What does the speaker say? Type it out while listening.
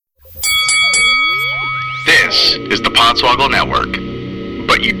This is the Podswoggle Network,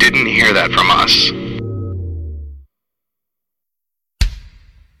 but you didn't hear that from us.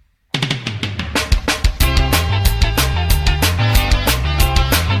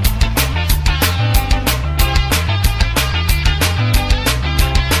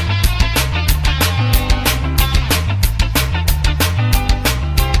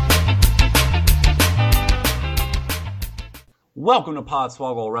 Welcome to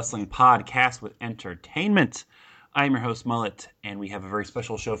Podswoggle Wrestling Podcast with Entertainment. I am your host, Mullet, and we have a very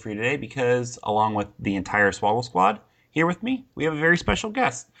special show for you today because, along with the entire Swoggle Squad, here with me, we have a very special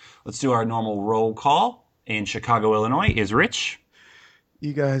guest. Let's do our normal roll call. In Chicago, Illinois, is Rich.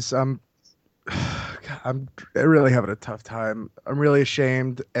 You guys, I'm really having a tough time. I'm really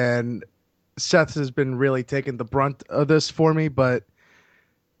ashamed, and Seth has been really taking the brunt of this for me, but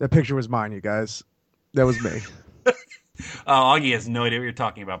that picture was mine, you guys. That was me. Augie has no idea what you're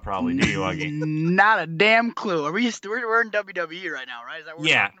talking about, probably. Do you, Augie? Not a damn clue. We're in WWE right now, right? Is that what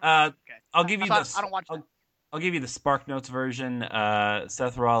we're talking about? Okay. I'll give you I don't watch that. I'll give you the Spark Notes version.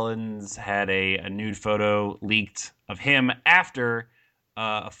 Seth Rollins had a nude photo leaked of him after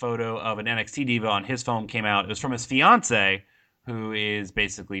a photo of an NXT diva on his phone came out. It was from his fiance, who is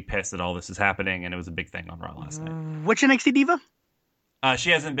basically pissed that all this is happening, and it was a big thing on Raw last night. Which NXT diva? She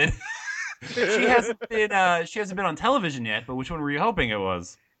hasn't been. She hasn't been on television yet. But which one were you hoping it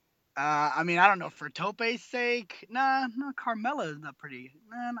was? I mean, I don't know. For Tope's sake, no, Carmella is not pretty.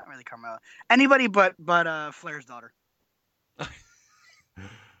 Nah, not really Carmella. Anybody but Flair's daughter.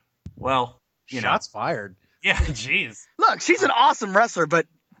 Well, Shots fired. Yeah, jeez. Look, she's an awesome wrestler, but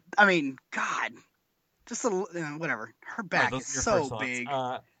I mean, God, just whatever. Her back is so big.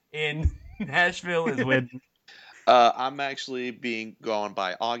 In Nashville is when. I'm actually being gone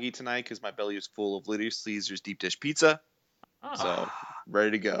by Augie tonight because my belly is full of Little Caesar's deep dish pizza. Oh. So,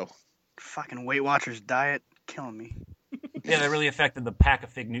 ready to go. Fucking Weight Watchers diet killing me. Yeah, that really affected the pack of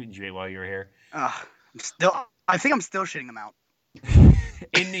Fig Newtons you ate while you were here. I think I'm still shitting them out.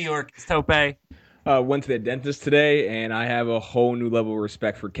 In New York, Tope. Went to the dentist today, and I have a whole new level of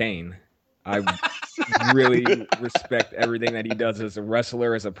respect for Kane. I really respect everything that he does as a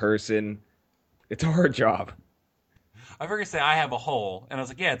wrestler, as a person. It's a hard job. I figured to say I have a hole, and I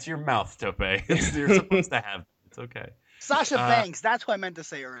was like, yeah, it's your mouth, Tope. You're supposed to have it. It's okay. Sasha Banks, that's what I meant to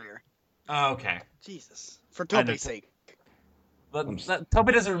say earlier. Oh, okay. Jesus. For Tope's sake.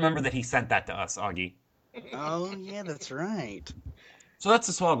 Tope doesn't remember that he sent that to us, Augie. Oh, yeah, that's right. So that's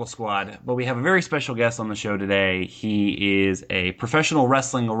the Swoggle Squad, but we have a very special guest on the show today. He is a professional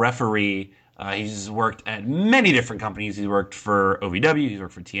wrestling referee. He's worked at many different companies. He's worked for OVW, he's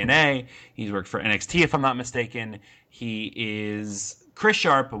worked for TNA, he's worked for NXT, if I'm not mistaken. He is Chris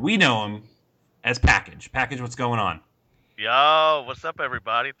Sharp, but we know him as Package. Package, what's going on? Yo, what's up,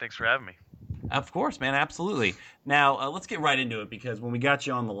 everybody? Thanks for having me. Of course, man, absolutely. Now, let's get right into it, because when we got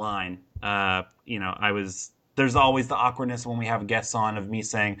you on the line, there's always the awkwardness when we have guests on of me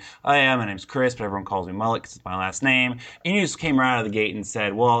saying, oh yeah, my name's Chris, but everyone calls me Mullet because it's my last name. And you just came right out of the gate and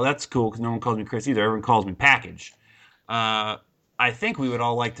said, well, that's cool because no one calls me Chris either. Everyone calls me Package. I think we would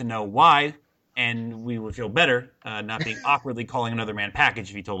all like to know why, and we would feel better not being awkwardly calling another man Package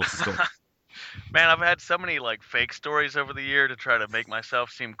if he told us the story. Man, I've had so many fake stories over the year to try to make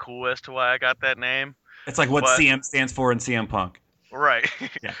myself seem cool as to why I got that name. It's like what CM stands for in CM Punk. Right.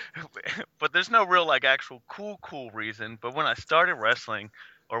 Yeah. But there's no real actual cool reason. But when I started wrestling,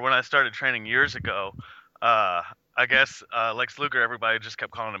 or when I started training years ago, I guess Lex Luger, everybody just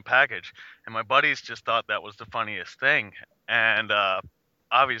kept calling him Package, and my buddies just thought that was the funniest thing. And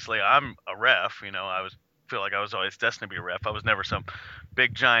obviously, I'm a ref. I feel like I was always destined to be a ref. I was never some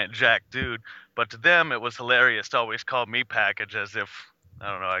big giant jack dude. But to them, it was hilarious to always call me Package, as if,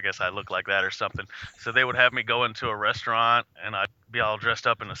 I don't know, I guess I look like that or something. So they would have me go into a restaurant, and I'd be all dressed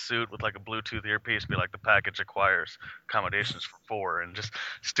up in a suit with a Bluetooth earpiece, be like, the package acquires accommodations for 4, and just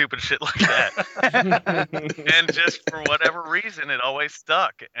stupid shit like that. And just for whatever reason, it always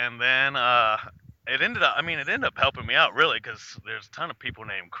stuck. And then it ended up helping me out, really, because there's a ton of people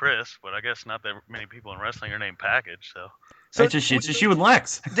named Chris, but I guess not that many people in wrestling are named Package, so... So it's just you and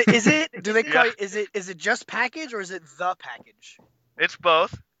Lex. Is it? Do they call is it just Package or is it the Package? It's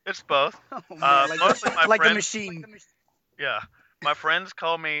both. Oh, man, mostly my friends, the machine. Yeah, my friends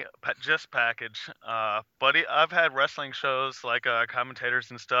call me just Package. But I've had wrestling shows commentators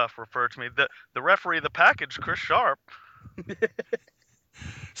and stuff refer to me the referee, the Package, Chris Sharp.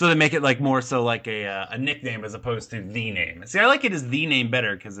 So they make it more so a nickname as opposed to the name. See, I like it as the name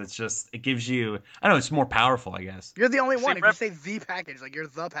better because it gives you, I don't know, it's more powerful, I guess. You're the only one. If you say the Package, you're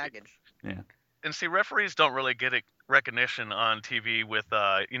the Package. Yeah. And see, referees don't really get recognition on TV with,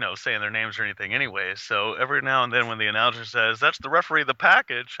 saying their names or anything anyway. So every now and then when the announcer says, that's the referee of the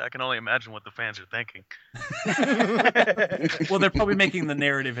package, I can only imagine what the fans are thinking. Well, they're probably making the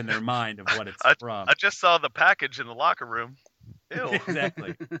narrative in their mind of what it's from. I just saw the package in the locker room. Ew.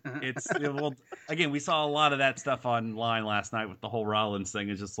 Exactly. Well, again, we saw a lot of that stuff online last night with the whole Rollins thing.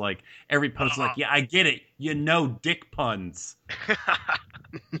 It's just like every post, like, yeah, I get it. Dick puns.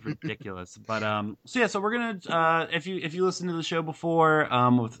 It's ridiculous. But so we're gonna if you listened to the show before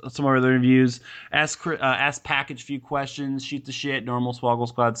with some of our other interviews, ask Package a few questions, shoot the shit, normal Swoggle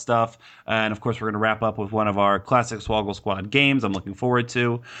Squad stuff, and of course we're gonna wrap up with one of our classic Swoggle Squad games. I'm looking forward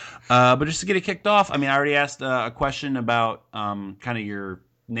to. But just to get it kicked off, I mean, I already asked a question about kind of your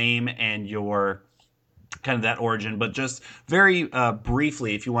name and your kind of that origin, but just very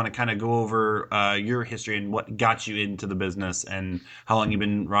briefly, if you want to kind of go over your history and what got you into the business and how long you've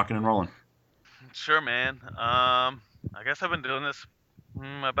been rocking and rolling. Sure, man. I guess I've been doing this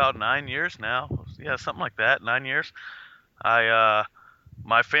about 9 years now. Yeah, something like that. 9 years.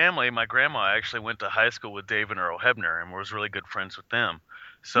 My family, my grandma actually went to high school with Dave and Earl Hebner and was really good friends with them.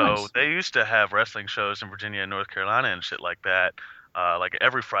 So Nice. They used to have wrestling shows in Virginia and North Carolina and shit like that. Like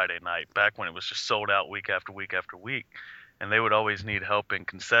every Friday night, back when it was just sold out week after week after week. And they would always need help in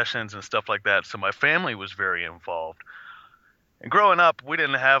concessions and stuff like that. So my family was very involved. And growing up, we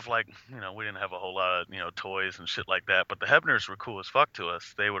didn't have a whole lot of, toys and shit like that. But the Hebners were cool as fuck to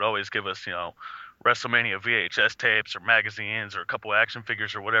us. They would always give us, WrestleMania VHS tapes or magazines or a couple action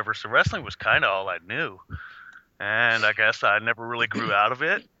figures or whatever. So wrestling was kind of all I knew. And I guess I never really grew out of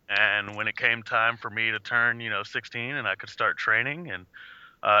it. And when it came time for me to turn, 16 and I could start training and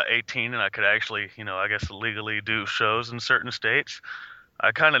 18 and I could actually, legally do shows in certain states,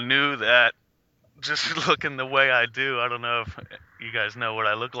 I kind of knew that just looking the way I do, I don't know if you guys know what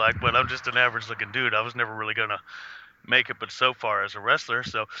I look like, but I'm just an average looking dude. I was never really going to make it but so far as a wrestler.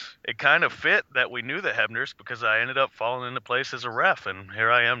 So it kind of fit that we knew the Hebners because I ended up falling into place as a ref. And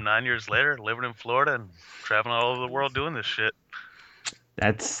here I am 9 years later living in Florida and traveling all over the world doing this shit.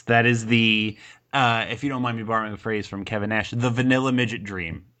 That is the if you don't mind me borrowing a phrase from Kevin Nash, the vanilla midget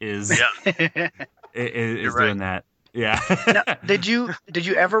dream is is doing that. Yeah. Now, did you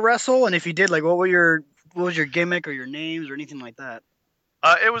ever wrestle? And if you did, like, what was your gimmick or your names or anything like that?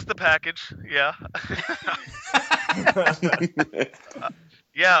 It was the package, yeah.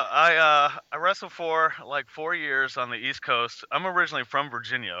 I wrestled for like 4 years on the East Coast. I'm originally from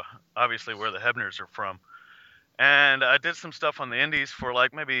Virginia, obviously where the Hebners are from. And I did some stuff on the indies for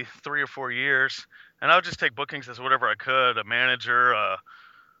like maybe 3 or 4 years. And I would just take bookings as whatever I could, a manager, a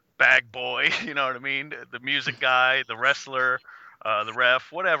bag boy, you know what I mean? The music guy, the wrestler, the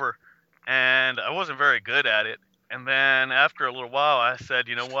ref, whatever. And I wasn't very good at it. And then after a little while, I said,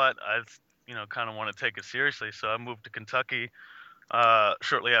 you know what? I kind of want to take it seriously. So I moved to Kentucky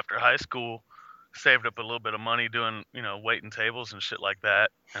shortly after high school, saved up a little bit of money doing, waiting tables and shit like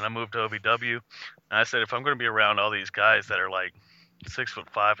that. And I moved to OVW. And I said, if I'm going to be around all these guys that are like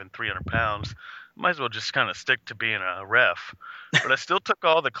 6'5" and 300 pounds, I might as well just kind of stick to being a ref. But I still took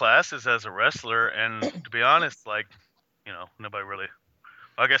all the classes as a wrestler. And to be honest, like, nobody really,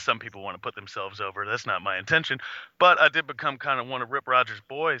 I guess some people want to put themselves over. That's not my intention. But I did become kind of one of Rip Rogers'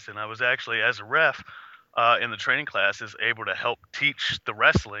 boys. And I was actually, as a ref in the training classes, able to help teach the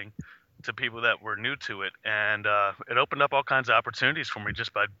wrestling to people that were new to it. And it opened up all kinds of opportunities for me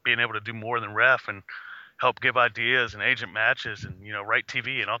just by being able to do more than ref and help give ideas and agent matches and, write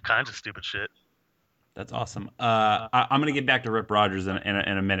TV and all kinds of stupid shit. That's awesome. I'm going to get back to Rip Rogers in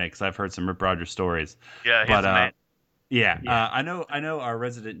a minute because I've heard some Rip Rogers stories. Yeah, he's a man. Yeah. I know our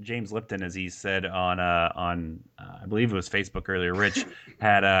resident James Lipton, as he said on I believe it was Facebook earlier, Rich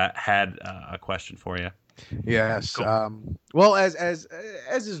had a question for you. Yes. Cool. Well, as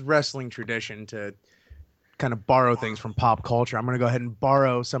is wrestling tradition to kind of borrow things from pop culture, I'm going to go ahead and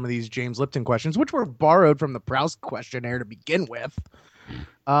borrow some of these James Lipton questions, which were borrowed from the Proust questionnaire to begin with.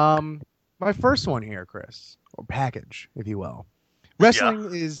 My first one here, Chris, or package, if you will.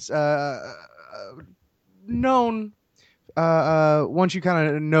 Wrestling is known once you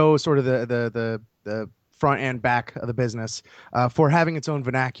kind of know sort of the front and back of the business for having its own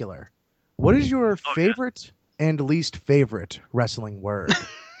vernacular. What is your favorite and least favorite wrestling word?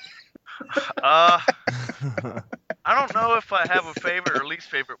 I don't know if I have a favorite or least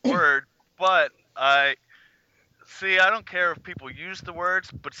favorite word, but I don't care if people use the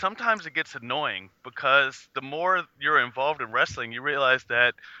words, but sometimes it gets annoying because the more you're involved in wrestling, you realize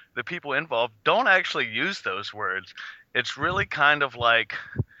that the people involved don't actually use those words. It's really kind of like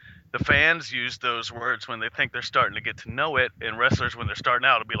the fans use those words when they think they're starting to get to know it, and wrestlers when they're starting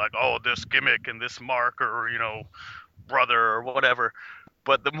out will be like, oh, this gimmick and this mark or brother or whatever.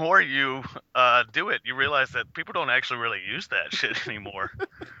 But the more you do it, you realize that people don't actually really use that shit anymore.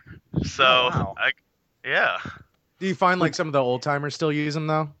 So wow. yeah. Do you find like some of the old timers still use them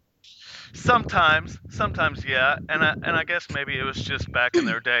though? Sometimes, yeah, and I guess maybe it was just back in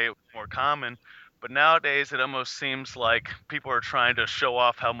their day it was more common, but nowadays it almost seems like people are trying to show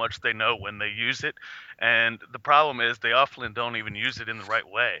off how much they know when they use it, and the problem is they often don't even use it in the right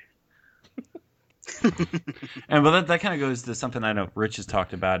way. And well, that kind of goes to something I know Rich has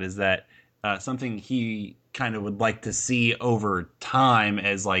talked about, is that something he kind of would like to see over time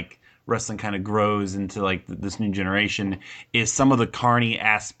as like wrestling kind of grows into like this new generation is some of the carny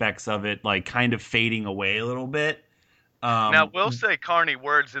aspects of it like kind of fading away a little bit. Now we'll say carny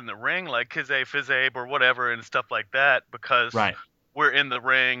words in the ring like kizay, fizzabe, or whatever and stuff like that because right. We're in the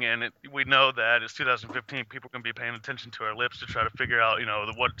ring and we know that it's 2015. People can be paying attention to our lips to try to figure out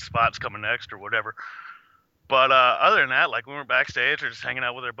what spot's coming next or whatever. But other than that, like when we're backstage or just hanging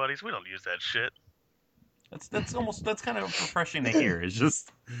out with our buddies, we don't use that shit. That's kind of refreshing to hear. It's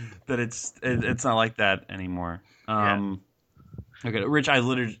just that it's not like that anymore. Yeah. Okay, Rich, I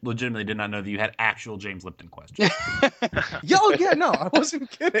legitimately did not know that you had actual James Lipton questions. Yeah, no, I wasn't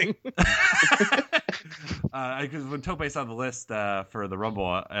kidding. Because when Tope saw the list for the Rumble,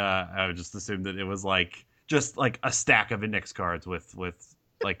 I would just assume that it was like just like a stack of index cards with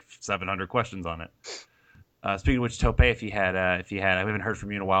like 700 questions on it. Speaking of which, Tope, if you had, I haven't heard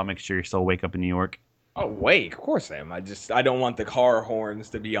from you in a while. Make sure you're still wake up in New York. Oh wait, of course I am. I don't want the car horns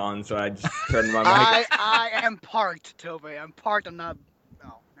to be on, so I just turned my mic. I am parked, Tope. I'm parked. I'm not.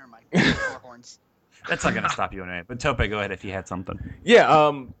 Oh, never mind. Car horns. That's not gonna stop you anyway. But Tope, go ahead if you had something.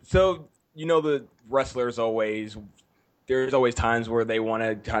 Yeah. So the wrestlers there's always times where they want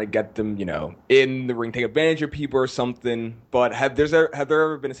to kind of get them, in the ring, take advantage of people or something. But have there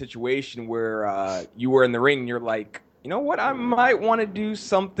ever been a situation where you were in the ring and you're like, you know what, I might want to do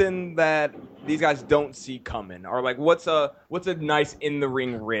something that these guys don't see coming, or like what's a nice in the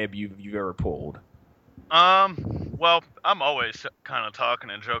ring rib you've ever pulled? Well, I'm always kind of talking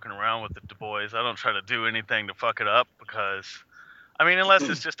and joking around with the boys. I don't try to do anything to fuck it up because, I mean, unless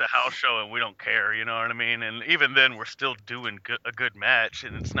it's just a house show and we don't care, you know what I mean? And even then, we're still doing a good match,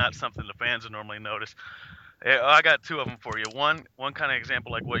 and it's not something the fans would normally notice. I got two of them for you. One kind of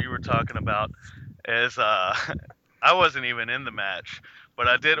example like what you were talking about is I wasn't even in the match, but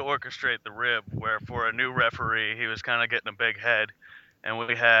I did orchestrate the rib where for a new referee, he was kind of getting a big head. And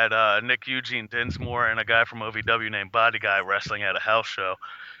we had Nick Eugene Dinsmore and a guy from OVW named Body Guy wrestling at a house show.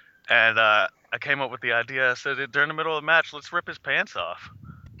 And I came up with the idea. I said, during the middle of the match, let's rip his pants off,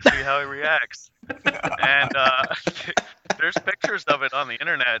 see how he reacts. And there's pictures of it on the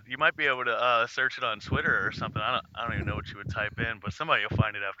internet. You might be able to search it on Twitter or something. I don't even know what you would type in, but somebody will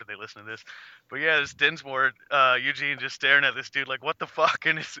find it after they listen to this. But yeah, this Dinsmore, Eugene just staring at this dude like, what the fuck?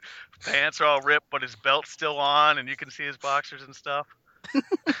 And his pants are all ripped, but his belt's still on, and you can see his boxers and stuff.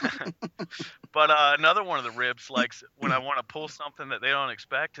 But another one of the ribs, like when I want to pull something that they don't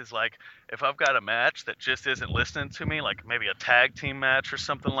expect, is like if I've got a match that just isn't listening to me, like maybe a tag team match or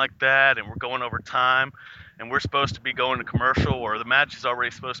something like that, and we're going over time, and we're supposed to be going to commercial, or the match is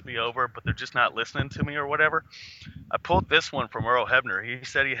already supposed to be over, but they're just not listening to me or whatever. I pulled this one from Earl Hebner. He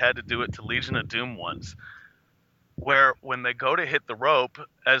said he had to do it to Legion of Doom once, where when they go to hit the rope,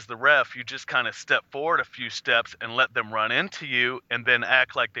 as the ref, you just kind of step forward a few steps and let them run into you and then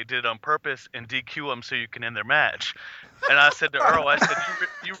act like they did it on purpose and DQ them so you can end their match. And I said to Earl, I said,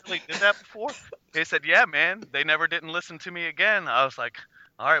 you really did that before? He said, yeah, man. They never didn't listen to me again. I was like,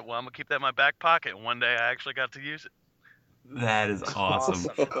 all right, well, I'm going to keep that in my back pocket. And one day I actually got to use it. That is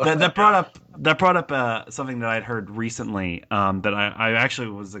awesome. That brought up something that I'd heard recently that I actually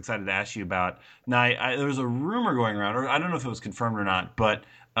was excited to ask you about. Now, there was a rumor going around, or I don't know if it was confirmed or not, but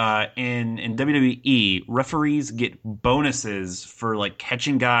in WWE, referees get bonuses for like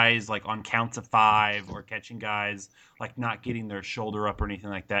catching guys like on counts of 5, or catching guys like not getting their shoulder up or anything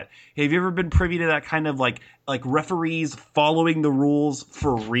like that. Have you ever been privy to that kind of like referees following the rules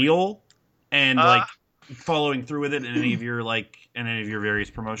for real and like following through with it in any of your various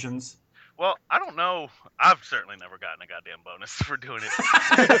promotions? Well, I don't know. I've certainly never gotten a goddamn bonus for doing it.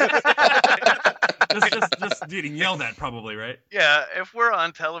 just getting yelled at, probably, right? Yeah, if we're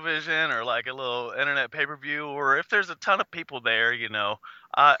on television or like a little internet pay-per-view, or if there's a ton of people there,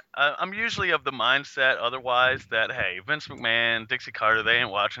 I'm usually of the mindset otherwise that, hey, Vince McMahon, Dixie Carter, they ain't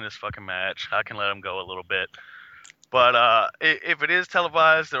watching this fucking match. I can let them go a little bit. But if it is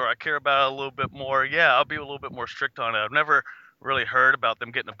televised or I care about it a little bit more, yeah, I'll be a little bit more strict on it. I've never really heard about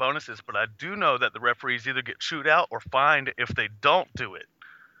them getting the bonuses, but I do know that the referees either get chewed out or fined if they don't do it.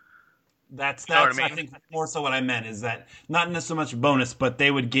 That's You know what I I mean? think more so what I meant is that not so much bonus, but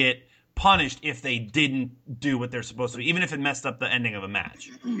they would get punished if they didn't do what they're supposed to do, even if it messed up the ending of a match.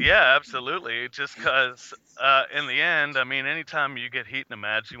 Yeah, absolutely. Just because in the end, I mean, anytime you get heat in a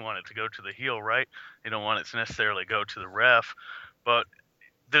match, you want it to go to the heel, right? You don't want it to necessarily go to the ref. But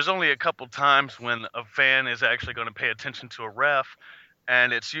there's only a couple times when a fan is actually going to pay attention to a ref,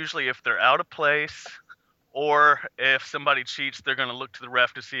 and it's usually if they're out of place or if somebody cheats, they're going to look to the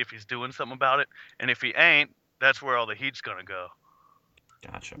ref to see if he's doing something about it. And if he ain't, that's where all the heat's going to go.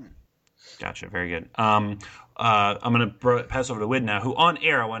 Gotcha. Very good. I'm going to pass over to Wid now, who on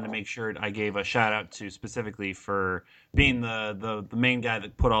air I wanted to make sure I gave a shout out to specifically for being the main guy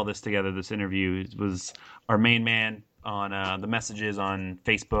that put all this together. This interview was our main man on the messages on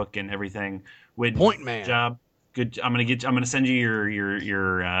Facebook and everything. Wid, Point man. Job. Good. I'm gonna send you your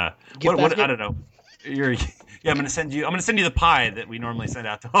Gift what basket? I don't know. I'm gonna send you the pie that we normally send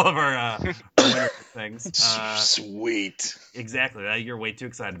out to all of our winner things. Sweet. Exactly. You're way too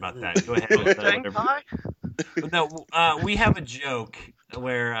excited about that. Go ahead. With, Dang whatever. pie? No, we have a joke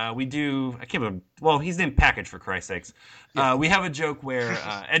where we do. I can't remember. Well, he's named Package for Christ's sakes. We have a joke where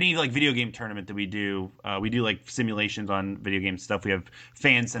any like video game tournament that we do like simulations on video game stuff. We have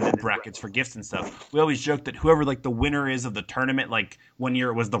fans send in brackets for gifts and stuff. We always joke that whoever like the winner is of the tournament, like one year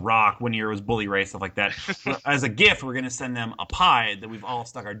it was The Rock, one year it was Bully Ray, stuff like that. As a gift, we're gonna send them a pie that we've all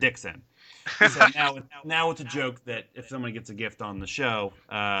stuck our dicks in. So now it's a joke that if someone gets a gift on the show,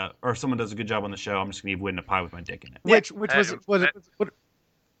 or if someone does a good job on the show, I'm just gonna give Win a pie with my dick in it. Which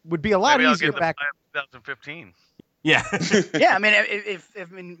would be a lot Maybe I'll easier get the back. pie of 2015. Yeah. Yeah, I mean,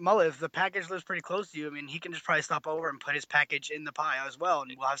 if Mullet, if the package lives pretty close to you, I mean, he can just probably stop over and put his package in the pie as well,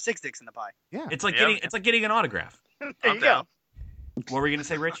 and we'll have 6 dicks in the pie. Yeah. It's like Yeah. getting an autograph. There I'm you down. go. What were you gonna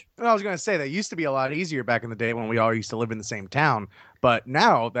say, Rich? And I was going to say that used to be a lot easier back in the day when we all used to live in the same town. But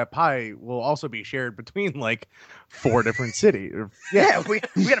now that pie will also be shared between like 4 different cities. Yeah, we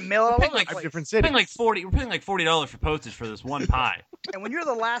gotta mail it all We're over the paying place. different We're cities. paying like $40 for postage for this one pie. And when you're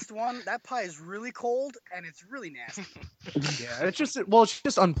the last one, that pie is really cold and it's really nasty. Yeah, it's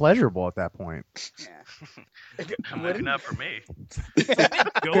just unpleasurable at that point. Yeah. Maybe not for me.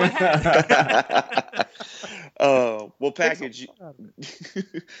 Go ahead. Well, Package,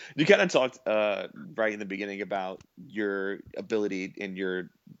 you kind of talked right in the beginning about your ability and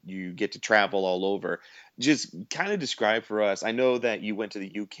you get to travel all over. Just kind of describe for us. I know that you went to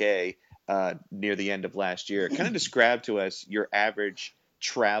the UK near the end of last year. Kind of describe to us your average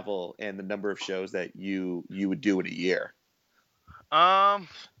travel and the number of shows that you would do in a year. Well,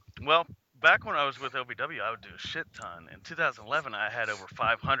 back when I was with OVW, I would do a shit ton. In 2011, I had over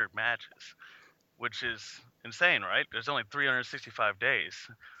 500 matches, which is insane, right? There's only 365 days.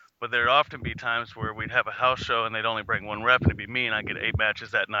 But there'd often be times where we'd have a house show and they'd only bring one rep, and it'd be me, and I'd get 8 matches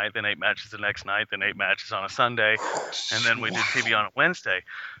that night, then 8 matches the next night, then 8 matches on a Sunday, and then we do TV on a Wednesday.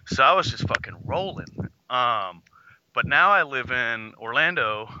 So I was just fucking rolling. But now I live in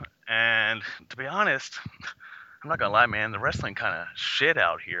Orlando, and to be honest, I'm not gonna lie, man, the wrestling kind of shit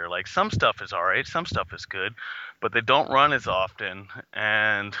out here. Like, some stuff is alright, some stuff is good, but they don't run as often,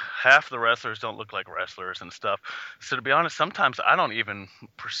 and half the wrestlers don't look like wrestlers and stuff. So to be honest, sometimes I don't even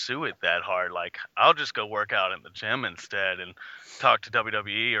pursue it that hard. Like, I'll just go work out in the gym instead and talk to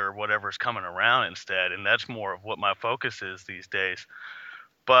WWE or whatever's coming around instead, and that's more of what my focus is these days.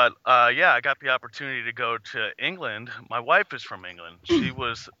 But yeah, I got the opportunity to go to England. My wife is from England. She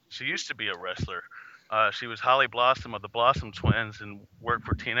used to be a wrestler. She was Holly Blossom of the Blossom Twins and worked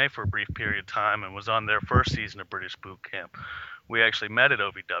for TNA for a brief period of time and was on their first season of British Boot Camp. We actually met at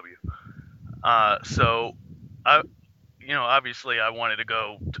OVW. So, obviously I wanted to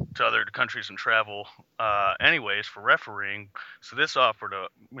go to other countries and travel anyways for refereeing. So this offered a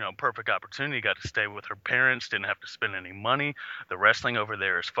perfect opportunity. Got to stay with her parents, didn't have to spend any money. The wrestling over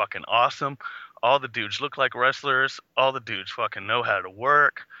there is fucking awesome. All the dudes look like wrestlers. All the dudes fucking know how to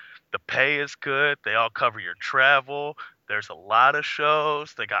work. The pay is good. They all cover your travel. There's a lot of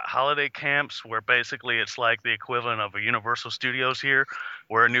shows. They got holiday camps where basically it's like the equivalent of a Universal Studios here,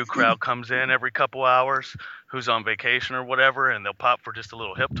 where a new crowd comes in every couple hours who's on vacation or whatever, and they'll pop for just a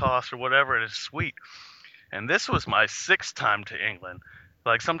little hip toss or whatever, and it's sweet. And this was my 6th time to England.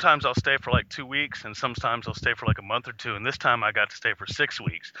 Like, sometimes I'll stay for like 2 weeks, and sometimes I'll stay for like a month or 2, and this time I got to stay for 6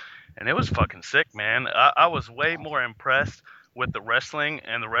 weeks. And it was fucking sick, man. I was way more impressed with the wrestling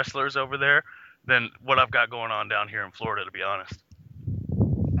and the wrestlers over there than what I've got going on down here in Florida, to be honest.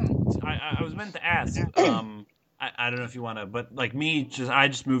 I was meant to ask. I don't know if you want to, but like me, I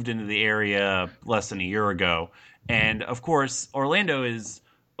just moved into the area less than a year ago, and of course, Orlando is,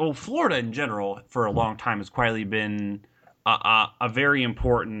 well, Florida in general for a long time has quietly been a very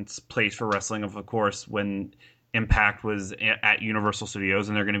important place for wrestling. Of course, when Impact was at Universal Studios,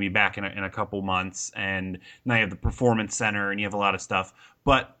 and they're going to be back in a couple months, and now you have the Performance Center, and you have a lot of stuff.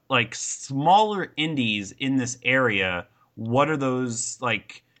 But like smaller indies in this area, what are those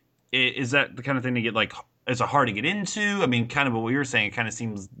like? Is that the kind of thing to get like? Is it hard to get into? I mean, kind of what you were saying. It kind of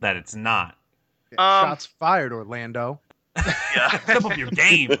seems that it's not. Shots fired, Orlando. Yeah. Step up your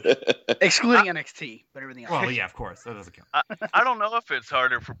game. Excluding NXT, but everything else. Well, yeah, of course, that doesn't count. I don't know if it's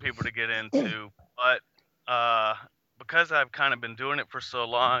harder for people to get into, but because I've kind of been doing it for so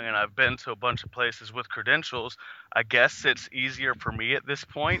long and I've been to a bunch of places with credentials, I guess it's easier for me at this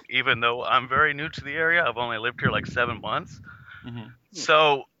point, even though I'm very new to the area. I've only lived here like 7 months. Mm-hmm.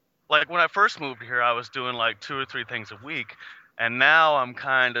 So, like when I first moved here, I was doing like 2 or 3 things a week. And now I'm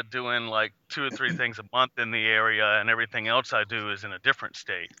kind of doing like 2 or 3 things a month in the area, and everything else I do is in a different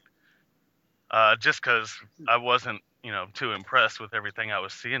state. Just because I wasn't, too impressed with everything I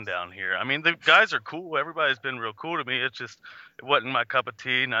was seeing down here. I mean, the guys are cool. Everybody's been real cool to me. It's just, it wasn't my cup of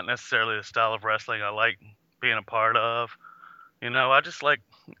tea, not necessarily the style of wrestling I like being a part of. I just like,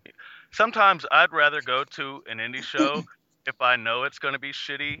 sometimes I'd rather go to an indie show if I know it's going to be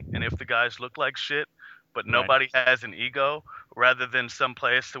shitty and if the guys look like shit, but nobody has an ego, rather than some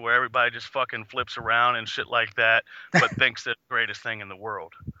place to where everybody just fucking flips around and shit like that, but thinks they're the greatest thing in the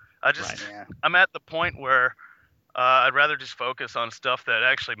world. I'm at the point where I'd rather just focus on stuff that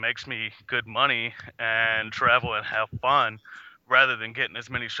actually makes me good money and travel and have fun, rather than getting as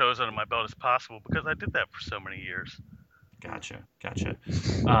many shows under my belt as possible, because I did that for so many years. Gotcha.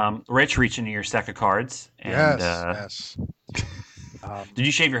 Rich, reach into your stack of cards. And, Yes. Did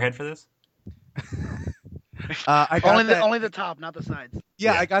you shave your head for this? I got only the top, not the sides.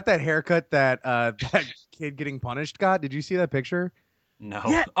 Yeah, I got that haircut that that kid getting punished got. Did you see that picture? No.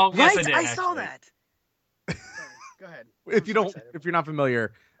 Yeah, Oh, yes, right? I did. I saw actually. that. Go ahead. If you're not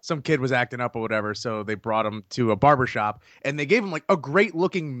familiar, some kid was acting up or whatever, so they brought him to a barbershop and they gave him like a great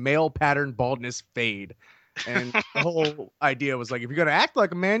looking male pattern baldness fade. And the whole idea was like, if you're gonna act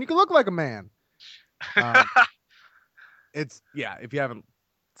like a man, you can look like a man. If you haven't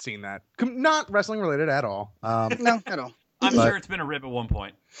seen that, not wrestling related at all. No, at all. I'm sure it's been a rip at one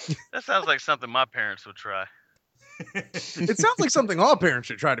point. That sounds like something my parents would try. It sounds like something all parents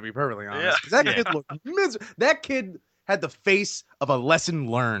should try, to be perfectly honest. 'Cause that kid looked miserable. That kid had the face of a lesson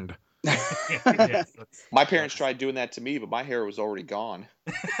learned. Yes, My parents tried doing that to me, but my hair was already gone.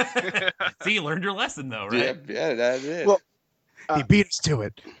 See, you learned your lesson though, right? Yeah, that's it. Well, He beat us to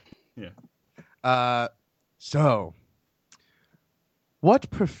it. Yeah. So,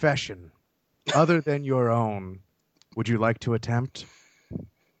 what profession other than your own would you like to attempt?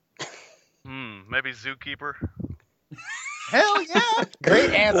 Maybe zookeeper. Hell yeah!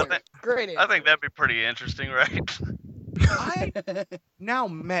 Great answer. Great answer. I think that'd be pretty interesting, right? I now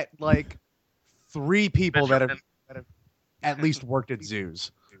met like 3 people that have at least worked at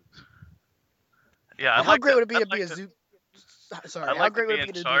zoos. Yeah, How great would it be to be a zoo? Sorry, I'd how like great to would be it be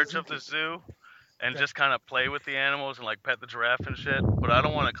in to charge be a of the zookeeper? zoo and just kind of play with the animals and like pet the giraffe and shit, but I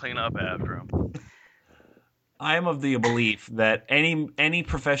don't want to clean up after them. I am of the belief that any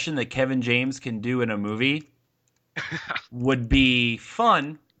profession that Kevin James can do in a movie would be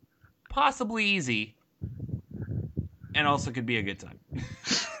fun, possibly easy, and also could be a good time.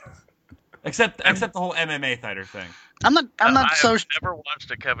 except the whole MMA fighter thing. I'm not I so. have never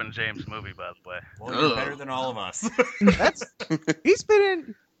watched a Kevin James movie, by the way. Well, you're better than all of us. That's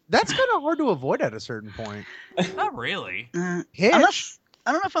kind of hard to avoid at a certain point. Not really. Hitch?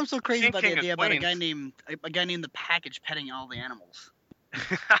 I don't know if I'm so crazy about the King of idea about a Queens. guy named the Package petting all the animals.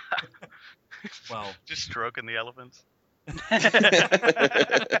 Well, Just stroking the elephants.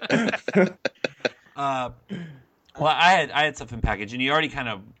 well, I had something packaged, and you already kind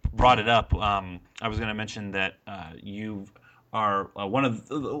of brought it up. I was going to mention that you are a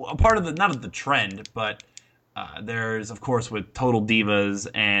part of the, not of the trend, but there's, of course, with Total Divas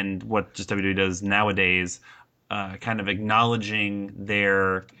and what just WWE does nowadays, kind of acknowledging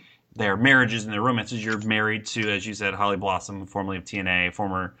their marriages and their romances. You're married to, as you said, Holly Blossom, formerly of TNA,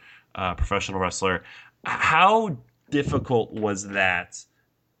 former professional wrestler. How difficult was that?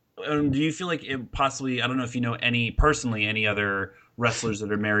 Do you feel like it possibly? I don't know if you know any other wrestlers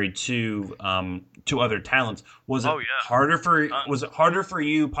that are married to other talents. Was it harder for? Was it harder for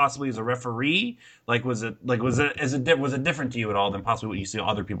you possibly as a referee? Was it different to you at all than possibly what you see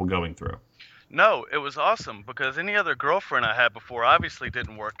other people going through? No, it was awesome because any other girlfriend I had before obviously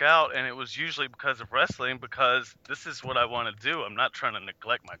didn't work out, and it was usually because of wrestling because this is what I want to do. I'm not trying to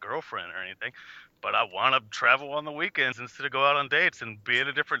neglect my girlfriend or anything, but I want to travel on the weekends instead of go out on dates and be in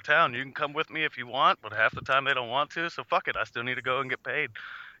a different town. You can come with me if you want, but half the time they don't want to, so fuck it. I still need to go and get paid,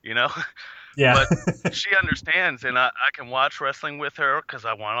 you know? Yeah. But she understands, and I can watch wrestling with her because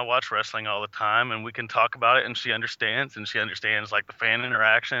I want to watch wrestling all the time, and we can talk about it, and she understands, like the fan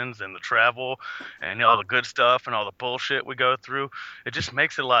interactions and the travel and all the good stuff and all the bullshit we go through. It just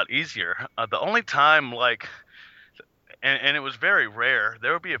makes it a lot easier. The only time, like, and it was very rare,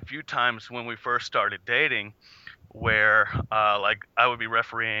 there would be a few times when we first started dating where like I would be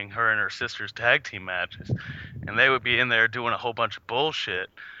refereeing her and her sister's tag team matches, and they would be in there doing a whole bunch of bullshit.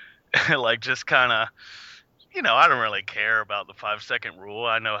 Like just kind of, I don't really care about the 5-second rule.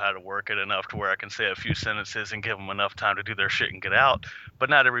 I know how to work it enough to where I can say a few sentences and give them enough time to do their shit and get out. But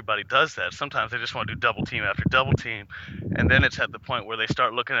not everybody does that. Sometimes they just want to do double team after double team. And then it's at the point where they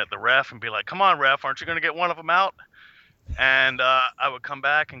start looking at the ref and be like, come on, ref, aren't you going to get one of them out? And I would come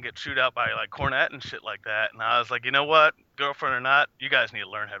back and get chewed out by like Cornette and shit like that. And I was like, you know what, girlfriend or not, you guys need to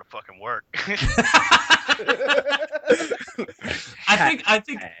learn how to fucking work. I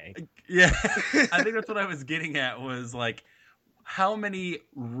think, yeah, I think that's what I was getting at was like, how many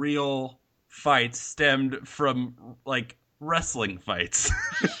real fights stemmed from like wrestling fights?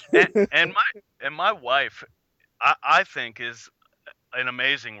 and my wife, I think is an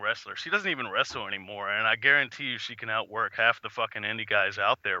amazing wrestler. She doesn't even wrestle anymore, and I guarantee you she can outwork half the fucking indie guys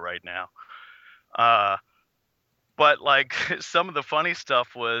out there right now. But like some of the funny stuff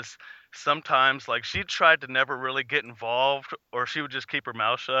was sometimes like she tried to never really get involved, or she would just keep her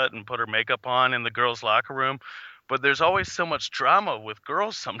mouth shut and put her makeup on in the girls' locker room. But there's always so much drama with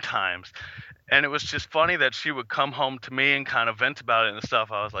girls sometimes. And it was just funny that she would come home to me and kind of vent about it and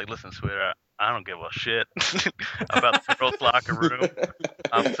stuff. I was like, listen, sweetheart, I don't give a shit about the girls' locker room.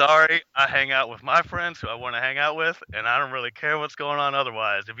 I'm sorry. I hang out with my friends who I want to hang out with, and I don't really care what's going on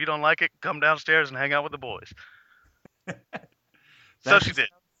otherwise. If you don't like it, come downstairs and hang out with the boys. So she did.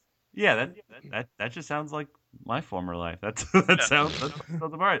 Yeah, that just sounds like my former life. That sounds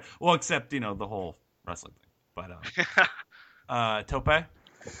about right. Well, except the whole wrestling thing. But Tope?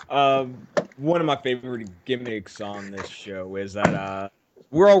 One of my favorite gimmicks on this show is that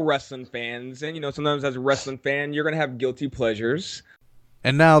we're all wrestling fans, and sometimes as a wrestling fan, you're gonna have guilty pleasures.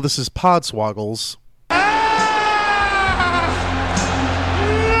 And now this is Podswoggles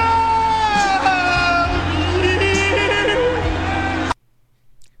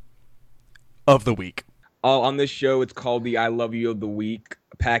of the week. On this show, it's called the I Love You of the Week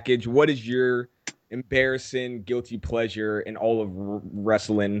package. What is your embarrassing guilty pleasure in all of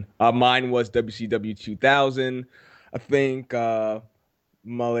wrestling? Mine was WCW 2000. I think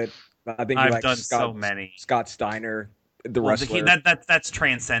Mullet. I think I've done so many. Scott Steiner, the wrestler. That's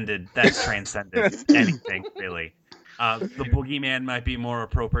transcended. That's transcended anything really. The Boogeyman might be a more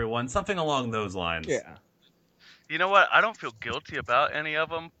appropriate one. Something along those lines. Yeah. You know what? I don't feel guilty about any of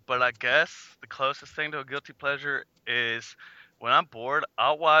them, but I guess the closest thing to a guilty pleasure is when I'm bored,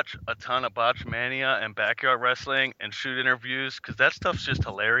 I'll watch a ton of Botchmania and Backyard Wrestling and shoot interviews because that stuff's just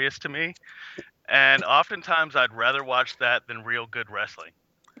hilarious to me. And oftentimes I'd rather watch that than real good wrestling.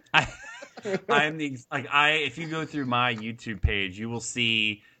 If you go through my YouTube page, you will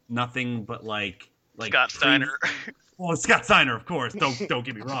see nothing but like Scott Steiner. Well, Scott Steiner, of course. Don't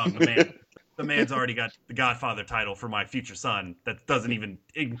get me wrong, the man's already got the Godfather title for my future son that doesn't even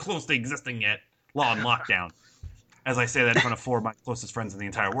close to existing yet. Law and Lockdown. As I say that in front of 4 of my closest friends in the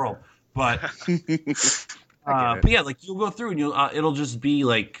entire world. But yeah, like you'll go through and it'll just be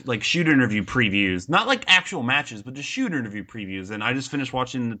like shoot interview previews, not like actual matches, but just shoot interview previews. And I just finished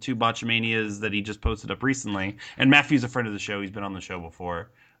watching the 2 Botchamanias that he just posted up recently. And Matthew's a friend of the show; he's been on the show before.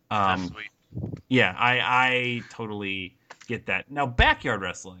 That's sweet. Yeah, I totally get that. Now, Backyard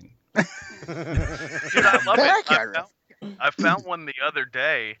Wrestling. Dude, I love it. I found one the other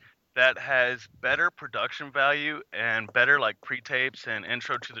day that has better production value and better like pre-tapes and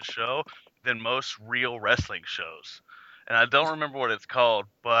intro to the show than most real wrestling shows. And I don't remember what it's called,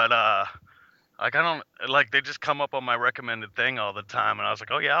 but like I don't like they just come up on my recommended thing all the time, and I was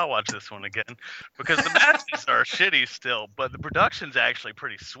like, oh yeah, I'll watch this one again because the matches are shitty still, but the production's actually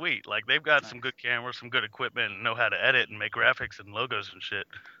pretty sweet. Like they've got some good cameras, some good equipment, and know how to edit and make graphics and logos and shit.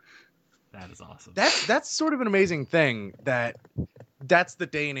 That is awesome. That's sort of an amazing thing that's the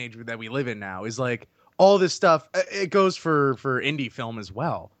day and age that we live in now is like all this stuff. It goes for indie film as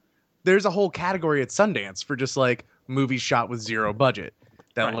well. There's a whole category at Sundance for just like movies shot with zero budget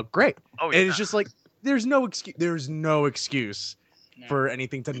that look great. Oh, yeah. And it's just like there's no excuse for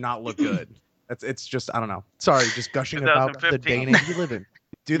anything to not look good. It's just I don't know. Sorry, just gushing about the day and age we live in.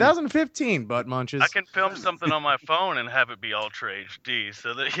 2015, butt munches. I can film something on my phone and have it be Ultra HD.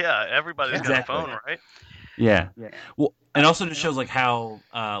 So that everybody's got a phone, right? Yeah. Well, and also just shows like how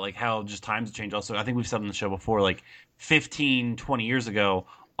just times have changed. Also, I think we've said on the show before, like 15, 20 years ago,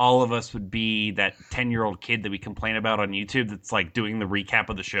 all of us would be that 10-year-old kid that we complain about on YouTube that's like doing the recap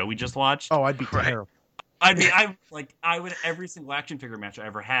of the show we just watched. Oh, I'd be terrible. I would every single action figure match I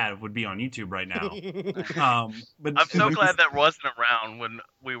ever had would be on YouTube right now. But I'm so glad that wasn't around when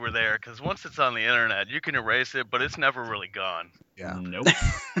we were there, because once it's on the internet, you can erase it, but it's never really gone. Yeah. Nope.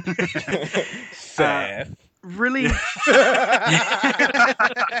 Seth. Really,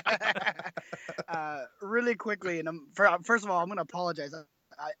 really quickly, and first of all, I'm going to apologize.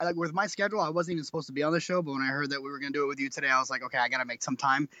 I with my schedule, I wasn't even supposed to be on the show, but when I heard that we were going to do it with you today, I was like, okay, I got to make some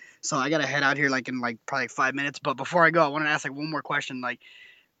time. So I got to head out here in probably 5 minutes. But before I go, I want to ask one more question. Like,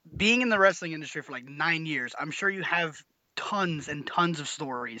 being in the wrestling industry for 9 years, I'm sure you have tons and tons of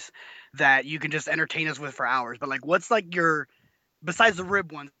stories that you can just entertain us with for hours. But what's your, besides the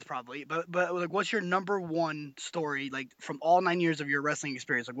rib ones probably, but what's your number one story from all 9 years of your wrestling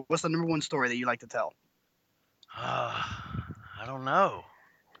experience? What's the number one story that you like to tell? I don't know.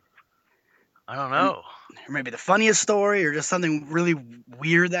 Or maybe the funniest story, or just something really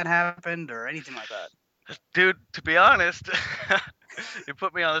weird that happened, or anything like that. Dude, to be honest, you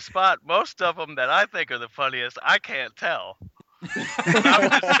put me on the spot. Most of them that I think are the funniest, I can't tell. I'm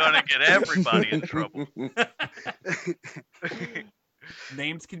just gonna get everybody in trouble.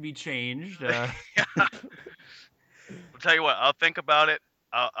 Names can be changed. I'll tell you what. I'll think about it.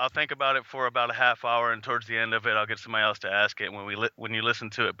 I'll think about it for about a half hour, and towards the end of it, I'll get somebody else to ask it. When you listen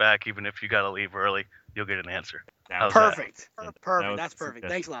to it back, even if you got to leave early, you'll get an answer. Perfect. Perfect. That's perfect.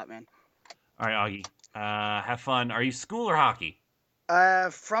 Thanks a lot, man. All right, Augie. Have fun. Are you school or hockey?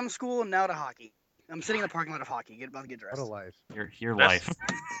 From school now to hockey. I'm sitting in the parking lot of hockey. About to get dressed. What a life. Your life.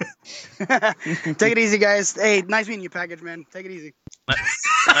 Take it easy, guys. Hey, nice meeting you, Package Man. Take it easy.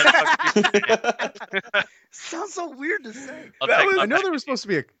 Sounds so weird to say. I know there was supposed to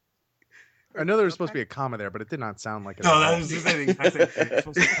be a comma there, but it did not sound like it. No, that was just anything. I said it was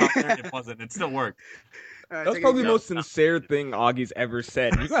supposed to be a comma there, and it wasn't. It still worked. That was probably the most sincere thing Augie's ever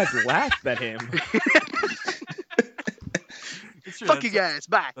said. You guys laughed at him. Fuck you guys.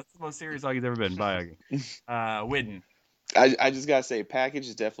 Bye. That's the most serious Augie's ever been. Bye, Augie. Whitten. I just gotta say, Package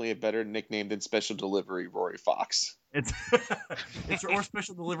is definitely a better nickname than Special Delivery Rory Fox. It's or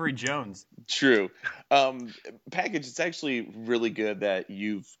Special Delivery Jones. True. Package, it's actually really good that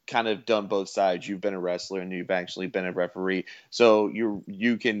you've kind of done both sides. You've been a wrestler and you've actually been a referee. So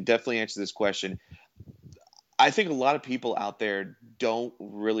you can definitely answer this question. I think a lot of people out there don't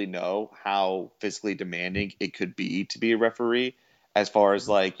really know how physically demanding it could be to be a referee, as far as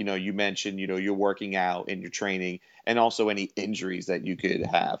you mentioned, you're working out and you're training, and also any injuries that you could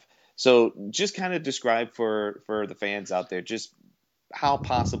have. So just kind of describe for the fans out there just how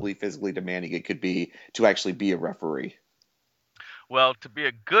possibly physically demanding it could be to actually be a referee. Well, to be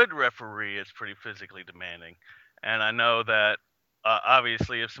a good referee, it's pretty physically demanding. And I know that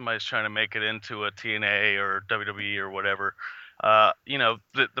obviously if somebody's trying to make it into a TNA or WWE or whatever,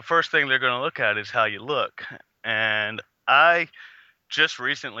 the first thing they're going to look at is how you look. And I just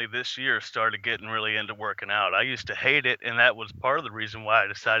recently this year started getting really into working out. I used to hate it, and that was part of the reason why I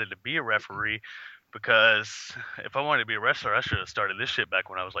decided to be a referee, because if I wanted to be a wrestler, I should have started this shit back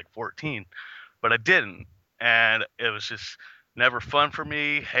when I was 14, but I didn't. And it was just never fun for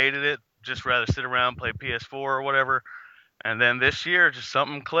me, hated it, just rather sit around, play PS4 or whatever. And then this year, just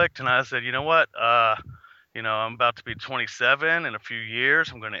something clicked, and I said, you know what? I'm about to be 27 in a few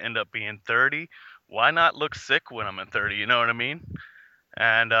years. I'm going to end up being 30. Why not look sick when I'm in 30? You know what I mean?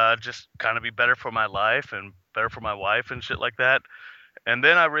 And just kind of be better for my life and better for my wife and shit like that. And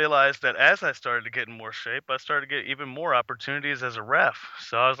then I realized that as I started to get in more shape, I started to get even more opportunities as a ref.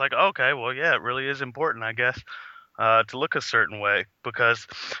 So I was like, okay, well, yeah, it really is important, I guess, to look a certain way, because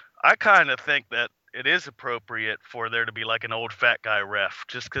I kind of think that it is appropriate for there to be an old fat guy ref,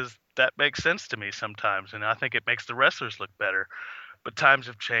 just because that makes sense to me sometimes. And I think it makes the wrestlers look better. But times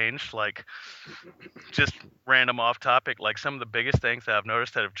have changed, just random off topic, some of the biggest things that I've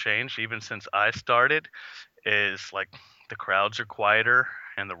noticed that have changed even since I started is the crowds are quieter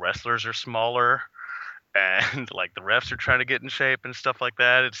and the wrestlers are smaller, and the refs are trying to get in shape and stuff like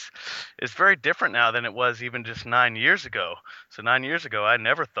that. It's very different now than it was even just 9 years ago. So 9 years ago, I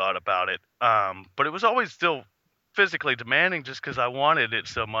never thought about it. But it was always still physically demanding just because I wanted it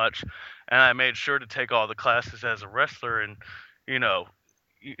so much. And I made sure to take all the classes as a wrestler, and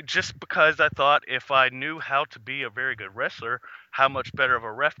just because I thought if I knew how to be a very good wrestler, how much better of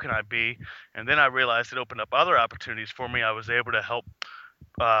a ref can I be? And then I realized it opened up other opportunities for me. I was able to help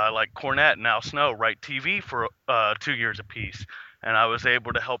like Cornette and Al Snow write TV for 2 years apiece. And I was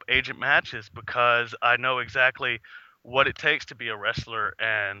able to help agent matches because I know exactly what it takes to be a wrestler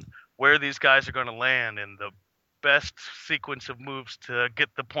and where these guys are going to land and the best sequence of moves to get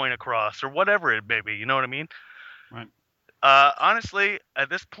the point across or whatever it may be. You know what I mean? Right. Honestly, at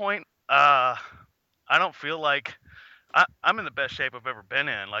this point, I don't feel like I'm in the best shape I've ever been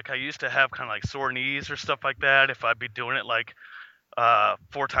in. Like I used to have kind of like sore knees or stuff like that if I'd be doing it like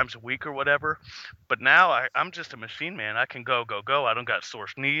 4 times a week or whatever. But now I'm just a machine, man. I can go. I don't got sore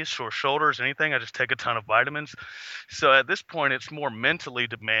knees, sore shoulders, anything. I just take a ton of vitamins. So at this point, it's more mentally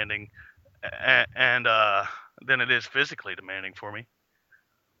demanding and than it is physically demanding for me.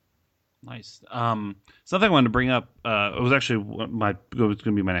 Nice. Something I wanted to bring up. It was actually it was going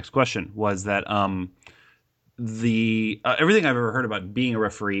to be my next question. Was that the everything I've ever heard about being a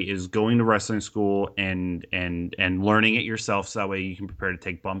referee is going to wrestling school and learning it yourself, so that way you can prepare to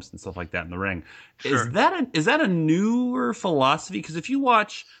take bumps and stuff like that in the ring. Sure. Is that a newer philosophy? Because if you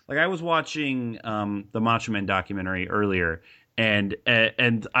watch, like I was watching the Macho Man documentary earlier, and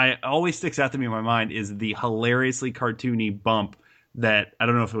I always sticks out to me in my mind is the hilariously cartoony bump that I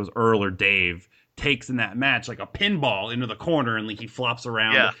don't know if it was Earl or Dave takes in that match, like a pinball into the corner, and like he flops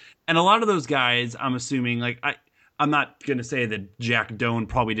around. Yeah. And a lot of those guys, I'm assuming, like I'm not going to say that Jack Doan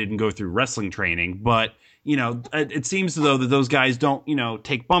probably didn't go through wrestling training, but you know, it seems though that those guys don't, you know,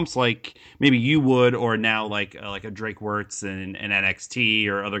 take bumps like maybe you would, or now like a Drake Wirtz and NXT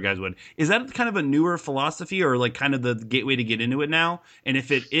or other guys would. Is that kind of a newer philosophy, or like kind of the gateway to get into it now? And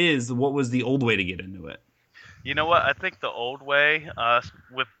if it is, what was the old way to get into it? You know what? I think the old way,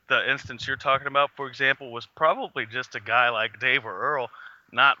 with the instance you're talking about, for example, was probably just a guy like Dave or Earl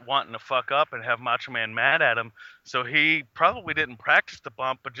not wanting to fuck up and have Macho Man mad at him. So he probably didn't practice the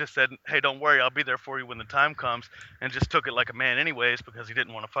bump, but just said, hey, don't worry, I'll be there for you when the time comes, and just took it like a man anyways because he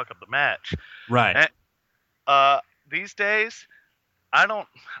didn't want to fuck up the match. Right. And, these days, I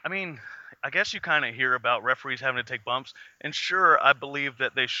guess you kind of hear about referees having to take bumps, and sure, I believe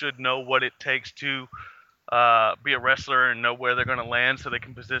that they should know what it takes to be a wrestler and know where they're going to land so they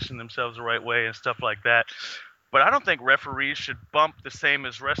can position themselves the right way and stuff like that. But I don't think referees should bump the same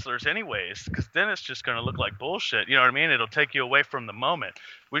as wrestlers anyways, because then it's just going to look like bullshit. You know what I mean? It'll take you away from the moment.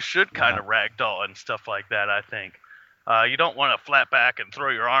 We should kind of ragdoll and stuff like that, I think. You don't want to flat back and throw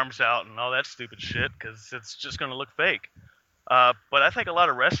your arms out and all that stupid shit, because it's just going to look fake. But I think a lot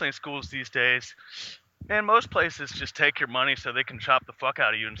of wrestling schools these days, and most places, just take your money so they can chop the fuck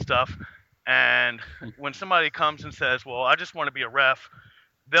out of you and stuff. And when somebody comes and says, well, I just want to be a ref,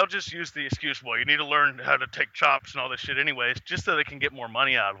 they'll just use the excuse, well, you need to learn how to take chops and all this shit anyways, just so they can get more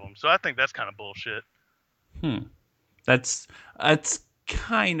money out of them. So I think that's kind of bullshit. That's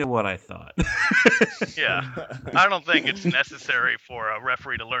kind of what I thought. Yeah. I don't think it's necessary for a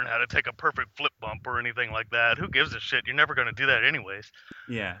referee to learn how to take a perfect flip bump or anything like that. Who gives a shit? You're never going to do that anyways.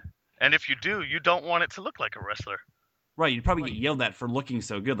 Yeah. And if you do, you don't want it to look like a wrestler. Right, you'd probably get yelled at for looking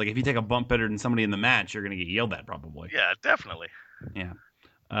so good. Like if you take a bump better than somebody in the match, you're going to get yelled at probably. Yeah, definitely. Yeah.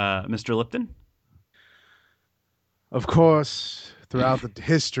 Mr. Lipton? Of course, throughout the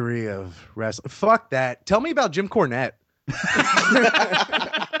history of wrestling. Fuck that. Tell me about Jim Cornette.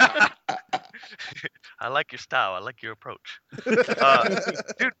 I like your style. I like your approach.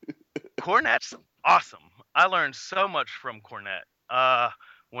 Dude, Cornette's awesome. I learned so much from Cornette.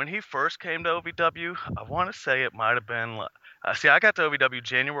 When he first came to OVW, I want to say it might have been... I got to OVW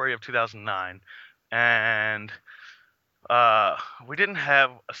January of 2009, and we didn't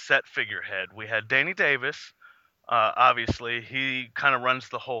have a set figurehead. We had Danny Davis. Obviously, he kind of runs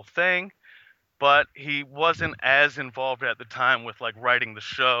the whole thing, but he wasn't as involved at the time with like writing the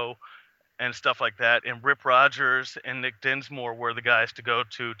show and stuff like that. And Rip Rogers and Nick Dinsmore were the guys to go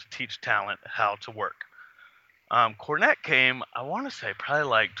to teach talent how to work. Cornette came, I want to say, probably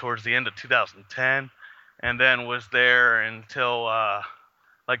like towards the end of 2010, and then was there until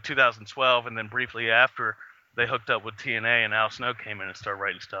like 2012, and then briefly after they hooked up with TNA and Al Snow came in and started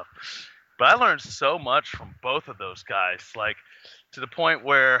writing stuff. But I learned so much from both of those guys, like to the point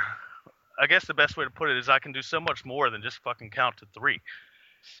where I guess the best way to put it is I can do so much more than just fucking count to 3.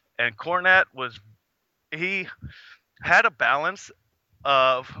 And Cornette he had a balance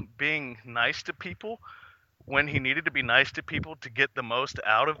of being nice to people when he needed to be nice to people to get the most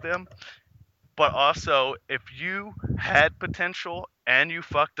out of them. But also, if you had potential and you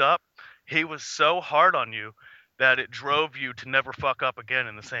fucked up, he was so hard on you that it drove you to never fuck up again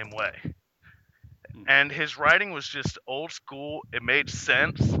in the same way. and his writing was just old school. It made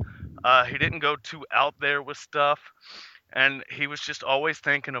sense. He didn't go too out there with stuff, and he was just always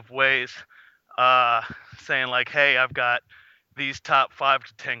thinking of ways, uh, saying like, "Hey, I've got these top 5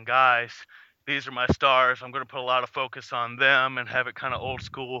 to 10 guys. These are my stars. I'm going to put a lot of focus on them and have it kind of old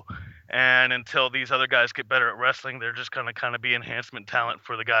school. And until these other guys get better at wrestling, they're just going to kind of be enhancement talent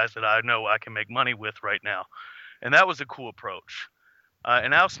for the guys that I know I can make money with right now." And that was a cool approach.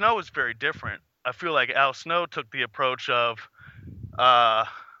 And Al Snow was very different. I feel like Al Snow took the approach of uh,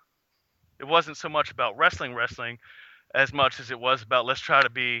 it wasn't so much about wrestling as much as it was about let's try to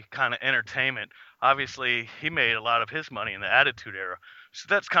be kind of entertainment. Obviously, he made a lot of his money in the Attitude Era. So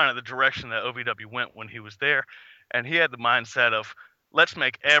that's kind of the direction that OVW went when he was there. And he had the mindset of let's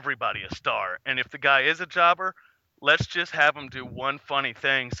make everybody a star. And if the guy is a jobber, let's just have him do one funny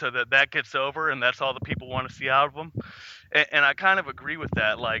thing so that that gets over and that's all the people want to see out of him. And I kind of agree with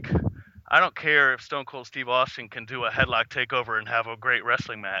that. Like, I don't care if Stone Cold Steve Austin can do a headlock takeover and have a great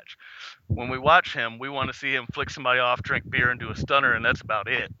wrestling match. When we watch him, we want to see him flick somebody off, drink beer, and do a stunner, and that's about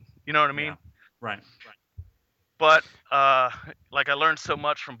it. You know what I mean? Yeah. Right. But like I learned so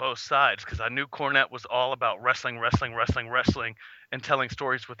much from both sides because I knew Cornette was all about wrestling, and telling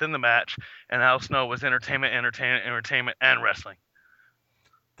stories within the match, and Al Snow was entertainment, and wrestling.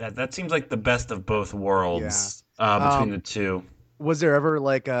 That seems like the best of both worlds between the two. Was there ever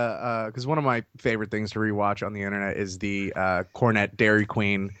like because one of my favorite things to rewatch on the internet is the Cornette Dairy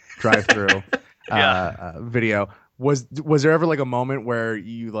Queen drive-through video. Was there ever like a moment where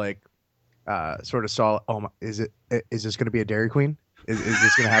you like sort of saw, is this going to be a Dairy Queen? Is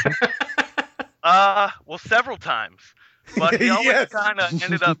this going to happen? Well, several times. But he always Yes. kind of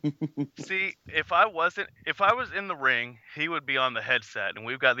ended up. See, if I was in the ring, he would be on the headset, and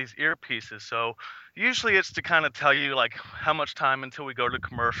we've got these earpieces. So usually it's to kind of tell you like how much time until we go to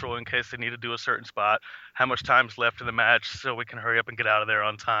commercial in case they need to do a certain spot, how much time's left in the match, so we can hurry up and get out of there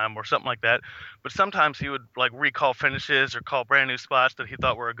on time or something like that. But sometimes he would like recall finishes or call brand new spots that he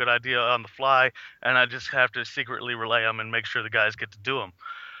thought were a good idea on the fly, and I just have to secretly relay them and make sure the guys get to do them.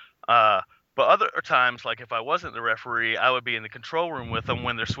 But other times, like if I wasn't the referee, I would be in the control room with them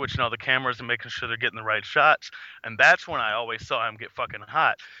when they're switching all the cameras and making sure they're getting the right shots. And that's when I always saw him get fucking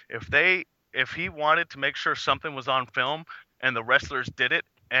hot. If he wanted to make sure something was on film and the wrestlers did it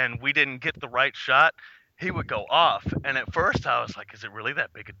and we didn't get the right shot, he would go off. And at first I was like, is it really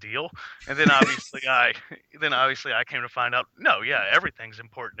that big a deal? And then obviously I came to find out, no, yeah, everything's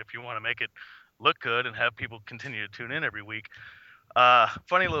important if you want to make it look good and have people continue to tune in every week.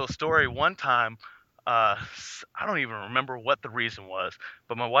 Funny little story. One time, I don't even remember what the reason was,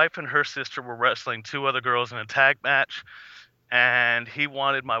 but my wife and her sister were wrestling 2 other girls in a tag match, and he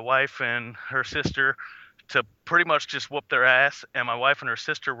wanted my wife and her sister to pretty much just whoop their ass, and my wife and her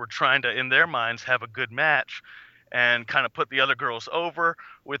sister were trying to, in their minds, have a good match and kind of put the other girls over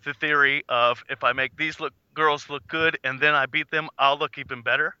with the theory of if I make these girls look good and then I beat them, I'll look even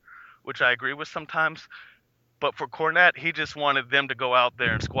better, which I agree with sometimes. But for Cornette, he just wanted them to go out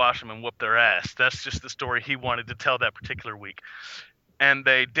there and squash them and whoop their ass. That's just the story he wanted to tell that particular week. And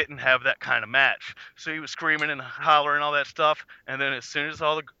they didn't have that kind of match. So he was screaming and hollering all that stuff. And then as soon as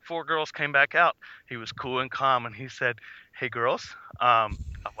all the 4 girls came back out, he was cool and calm. And he said, hey, girls, I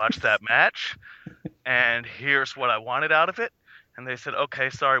watched that match. And here's what I wanted out of it. And they said,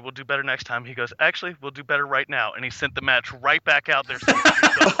 okay, sorry, we'll do better next time. He goes, actually, we'll do better right now. And he sent the match right back out there.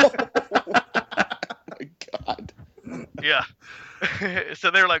 God. Yeah.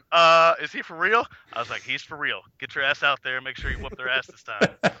 So they were like, is he for real? I was like, he's for real. Get your ass out there and make sure you whoop their ass this time.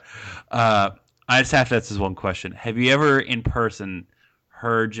 I just have to ask this one question. Have you ever in person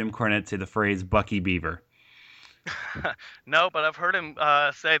heard Jim Cornette say the phrase Bucky Beaver? No, but I've heard him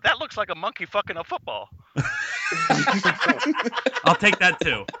say, that looks like a monkey fucking a football. I'll take that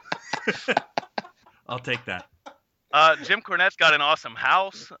too. I'll take that. Jim Cornette's got an awesome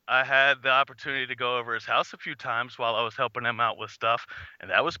house. I had the opportunity to go over his house a few times while I was helping him out with stuff,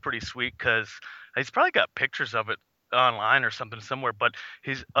 and that was pretty sweet because he's probably got pictures of it online or something somewhere, but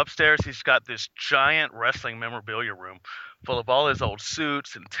he's upstairs. He's got this giant wrestling memorabilia room full of all his old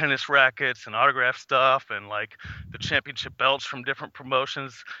suits and tennis rackets and autograph stuff and like the championship belts from different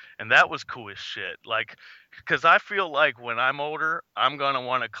promotions, and that was cool as shit. Like, because I feel like when I'm older, I'm gonna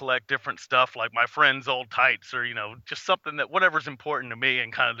want to collect different stuff, like my friend's old tights or just something that whatever's important to me,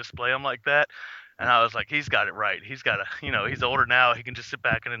 and kind of display them like that. And I was like, he's got it right. He's got he's older now. He can just sit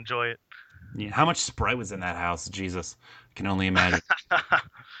back and enjoy it. Yeah, how much Sprite was in that house? Jesus, I can only imagine.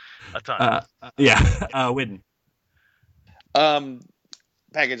 A ton. Widden.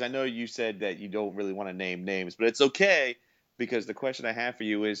 Package, I know you said that you don't really want to name names, but it's okay because the question I have for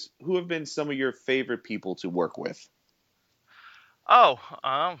you is, who have been some of your favorite people to work with? Oh,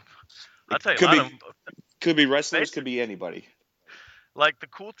 I'll tell you a Could lot be of them. could be wrestlers, could be anybody. Like, the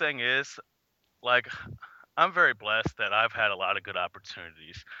cool thing is, like, I'm very blessed that I've had a lot of good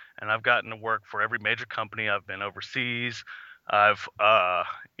opportunities, and I've gotten to work for every major company. I've been overseas. I've done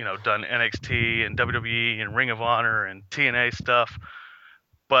NXT and WWE and Ring of Honor and TNA stuff.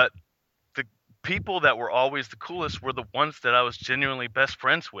 But the people that were always the coolest were the ones that I was genuinely best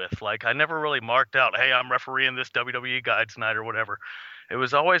friends with. Like, I never really marked out, hey, I'm refereeing this WWE guy tonight or whatever. It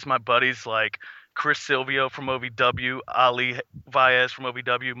was always my buddies like Chris Silvio from OVW, Ali Vaez from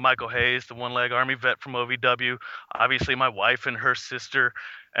OVW, Michael Hayes, the one-leg Army vet from OVW, obviously my wife and her sister.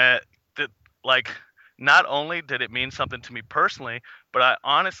 That, like, not only did it mean something to me personally, but I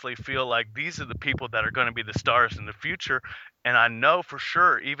honestly feel like these are the people that are going to be the stars in the future. And I know for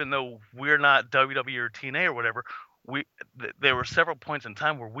sure, even though we're not WWE or TNA or whatever, there were several points in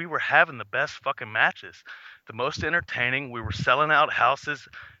time where we were having the best fucking matches, the most entertaining. We were selling out houses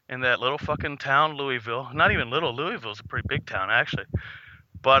in that little fucking town, Louisville. Not even little. Louisville's a pretty big town, actually.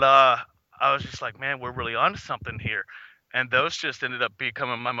 But I was just like, man, we're really onto something here. And those just ended up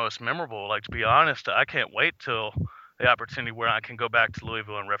becoming my most memorable. Like, to be honest, I can't wait till the opportunity where I can go back to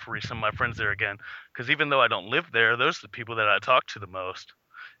Louisville and referee some of my friends there again. Because even though I don't live there, those are the people that I talk to the most.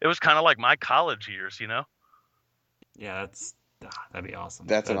 It was kind of like my college years, you know? Yeah, that'd be awesome.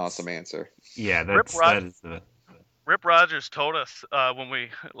 That's an awesome answer. Yeah, Rip Rogers told us when we,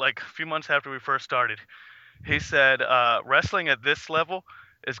 like, a few months after we first started, he said, wrestling at this level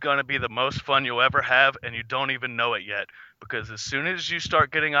is going to be the most fun you'll ever have, and you don't even know it yet. Because as soon as you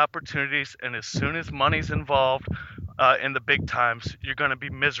start getting opportunities and as soon as money's involved in the big times, you're going to be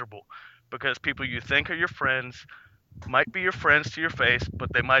miserable. Because people you think are your friends might be your friends to your face,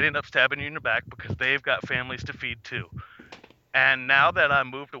 but they might end up stabbing you in the back because they've got families to feed too. And now that I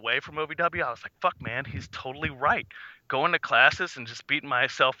moved away from OVW, I was like, fuck, man, he's totally right. Going to classes and just beating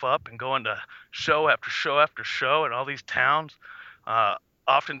myself up and going to show after show after show in all these towns,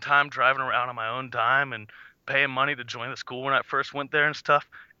 oftentimes driving around on my own dime and paying money to join the school when I first went there and stuff,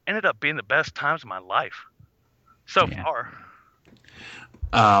 ended up being the best times of my life so far.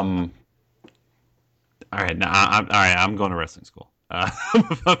 All right, I'm going to wrestling school.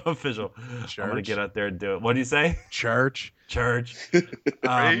 Official. Church. I'm gonna get out there and do it. What do you say? Church. Something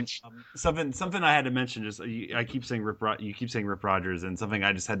I had to mention. Just I keep saying you keep saying Rip Rogers, and something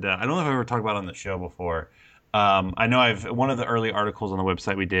I just had to. I don't know if I've ever talked about on the show before. I know one of the early articles on the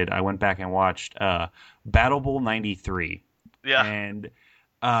website we did. I went back and watched Battle Bowl '93. Yeah. And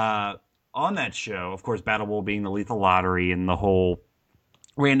on that show, of course, Battle Bowl being the Lethal Lottery and the whole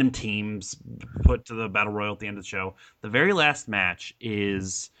random teams put to the Battle Royal at the end of the show. The very last match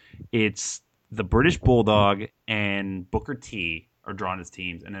it's the British Bulldog and Booker T are drawn as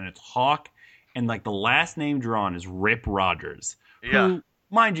teams, and then it's Hawk, and like the last name drawn is Rip Rogers, who,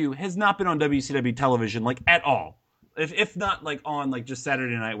 mind you, has not been on WCW television like at all. If not like on like just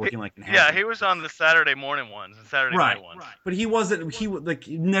Saturday night working like in yeah, he was on the Saturday morning ones and Saturday night ones. But he was like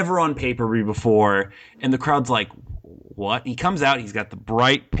never on pay-per-view before, and the crowd's like, what? He comes out, he's got the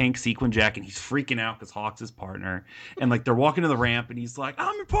bright pink sequin jacket, he's freaking out because Hawk's his partner, and like they're walking to the ramp, and he's like,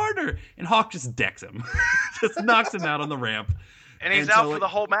 I'm your partner, and Hawk just decks him, just knocks him out on the ramp, and he's out for the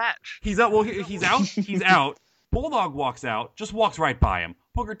whole match. He's out. Well, he's out. Bulldog walks out, just walks right by him.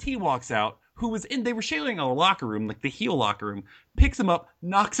 Booker T walks out, who was in, they were sharing a locker room, like the heel locker room, picks him up,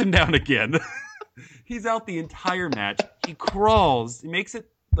 knocks him down again. He's out the entire match. He crawls, he makes it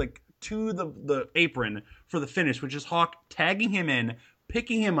like to the apron for the finish, which is Hawk tagging him in,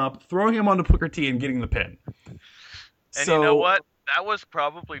 picking him up, throwing him onto Booker T, and getting the pin. And you know what? That was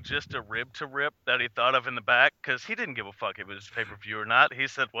probably just a rib to rip that he thought of in the back, because he didn't give a fuck if it was pay-per-view or not. He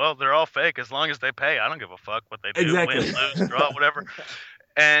said, well, they're all fake. As long as they pay, I don't give a fuck what they do. Exactly. Win, lose, draw, whatever.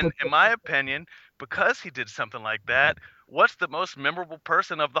 And in my opinion, because he did something like that, what's the most memorable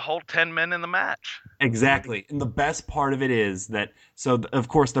person of the whole 10 men in the match? Exactly. And the best part of it is that, of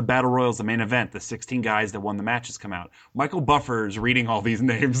course, the Battle Royal is the main event. The 16 guys that won the matches come out. Michael Buffer is reading all these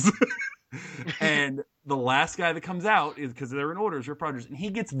names. And the last guy that comes out is, because they're in order, is Rip Rogers, and he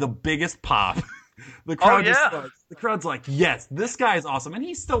gets the biggest pop. The crowd the crowd's like, yes, this guy is awesome. And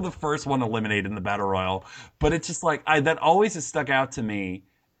he's still the first one eliminated in the Battle Royal. But it's just like, that always has stuck out to me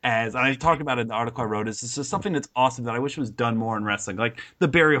as, and I talked about it in the article I wrote, it's just something that's awesome that I wish was done more in wrestling. Like the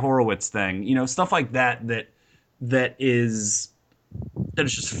Barry Horowitz thing, stuff like that is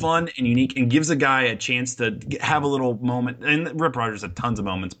just fun and unique and gives a guy a chance to have a little moment. And Rip Rogers had tons of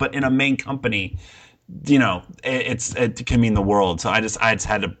moments, but in a main company, it can mean the world. So I just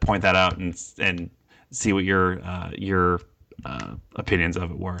had to point that out and see what your opinions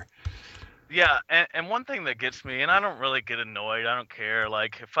of it were. Yeah, and one thing that gets me, and I don't really get annoyed, I don't care.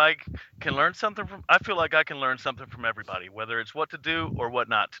 Like, if I can learn something from, I feel like I can learn something from everybody, whether it's what to do or what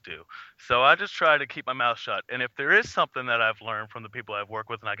not to do. So I just try to keep my mouth shut. And if there is something that I've learned from the people I've worked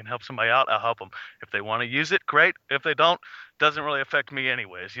with and I can help somebody out, I'll help them. If they want to use it, great. If they don't, doesn't really affect me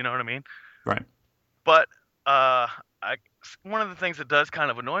anyways. You know what I mean? Right. But one of the things that does kind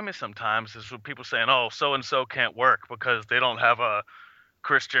of annoy me sometimes is when people saying, "Oh, so and so can't work because they don't have a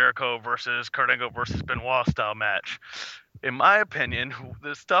Chris Jericho versus Kurt Angle versus Benoit style match." In my opinion,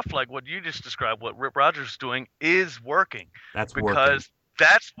 the stuff like what you just described, what Rip Rogers is doing, is working. That's because working.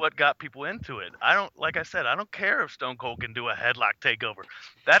 that's what got people into it. I don't, like I said, I don't care if Stone Cold can do a headlock takeover.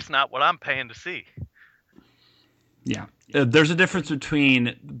 That's not what I'm paying to see. Yeah. There's a difference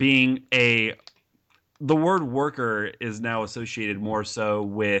between being the word worker is now associated more so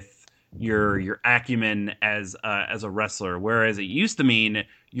with your acumen as a wrestler, whereas it used to mean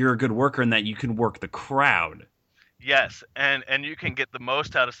you're a good worker in that you can work the crowd. Yes, and you can get the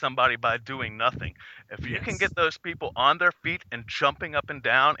most out of somebody by doing nothing. If you can get those people on their feet and jumping up and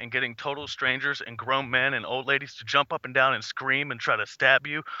down and getting total strangers and grown men and old ladies to jump up and down and scream and try to stab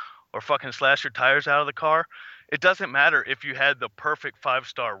you or fucking slash your tires out of the car, it doesn't matter if you had the perfect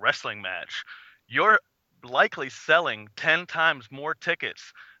 5-star wrestling match. You're likely selling 10 times more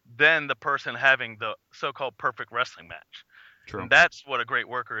tickets than the person having the so-called perfect wrestling match. True. And that's what a great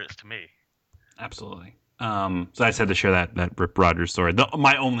worker is to me. Absolutely. So I just had to share that Rip Rogers story.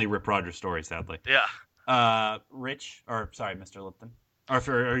 My only Rip Rogers story, sadly. Yeah. Rich, or sorry, Mr. Lipton.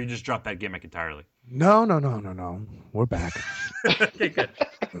 Or you just dropped that gimmick entirely. No. We're back. Okay, good.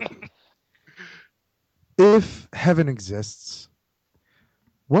 If heaven exists,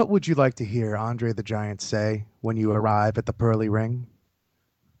 what would you like to hear Andre the Giant say when you arrive at the pearly ring?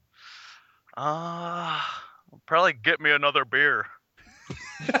 Probably get me another beer.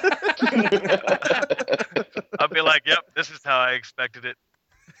 I'll be like, yep, this is how I expected it.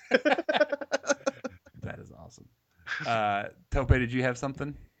 That is awesome. Tope, did you have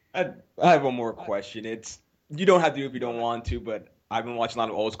something? I have one more question. You don't have to if you don't want to, but I've been watching a lot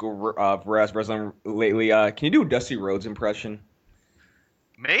of old school wrestling lately. Can you do a Dusty Rhodes impression?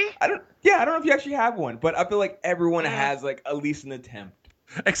 Me? I don't know if you actually have one, but I feel like everyone has like at least an attempt.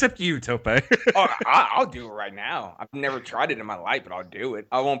 Except you, Tope. I'll do it right now. I've never tried it in my life, but I'll do it.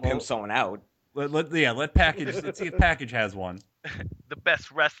 I won't pimp someone out. Let Package. Let's see if Package has one. The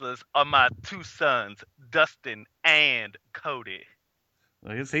best wrestlers are my two sons, Dustin and Cody.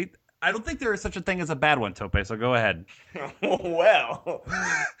 See, I don't think there is such a thing as a bad one, Tope. So go ahead. Well,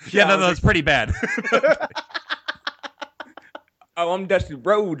 no, it's pretty bad. Oh, I'm Dusty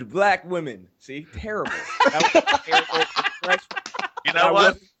Rhodes, black women. See, terrible. That was a terrible impression. You know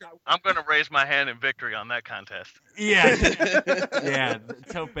what? I'm going to raise my hand in victory on that contest. Yeah. Yeah.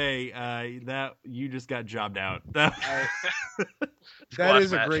 Tope, that you just got jobbed out. That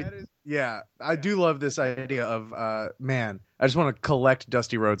is a great. Yeah, I do love this idea of, man, I just want to collect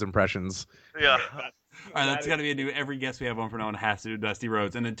Dusty Rhodes impressions. Yeah. All right, that's got to be a new. Every guest we have on for now on has to do Dusty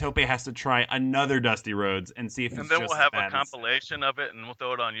Rhodes, and then Tope has to try another Dusty Rhodes and see if it's and then just we'll have as bad a compilation of it, and we'll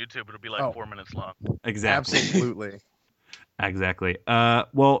throw it on YouTube. It'll be like 4 minutes long. Exactly. Absolutely. Exactly.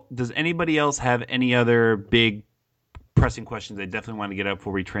 Well, does anybody else have any other big pressing questions they definitely want to get up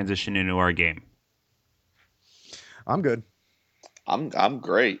before we transition into our game? I'm good. I'm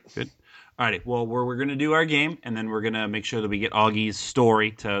great. Good. All righty. Well, we're going to do our game, and then we're going to make sure that we get Augie's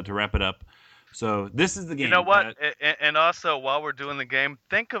story to wrap it up. So this is the game. You know what? And also, while we're doing the game,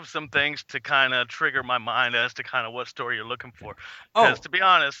 think of some things to kind of trigger my mind as to kind of what story you're looking for. Because to be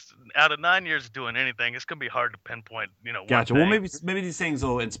honest, out of 9 years of doing anything, it's gonna be hard to pinpoint. Gotcha. Well, maybe these things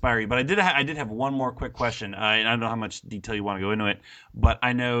will inspire you. But I did have one more quick question. And I don't know how much detail you want to go into it, but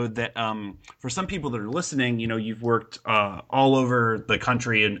I know that for some people that are listening, you've worked all over the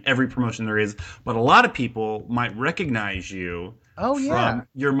country in every promotion there is. But a lot of people might recognize you. From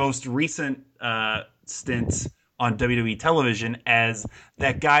your most recent stint on WWE television as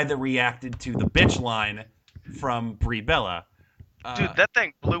that guy that reacted to the bitch line from Brie Bella. Dude, that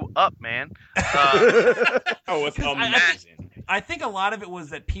thing blew up, man. It's amazing. I think a lot of it was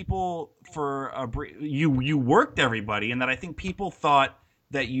that people you worked everybody, and that I think people thought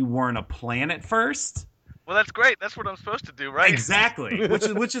that you weren't a plan at first. Well, that's great. That's what I'm supposed to do, right? Exactly.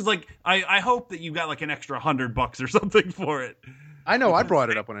 which is like I hope that you got like an extra $100 or something for it. I know I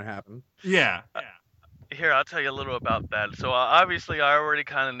brought it up when it happened. Yeah. Here, I'll tell you a little about that. So obviously, I already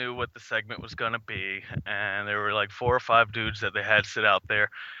kind of knew what the segment was going to be, and there were like 4 or 5 dudes that they had sit out there.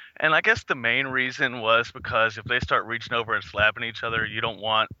 And I guess the main reason was because if they start reaching over and slapping each other, you don't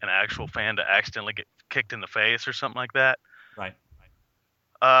want an actual fan to accidentally get kicked in the face or something like that. Right.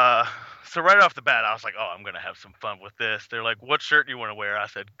 So right off the bat, I was like, "Oh, I'm gonna have some fun with this." They're like, "What shirt do you want to wear?" I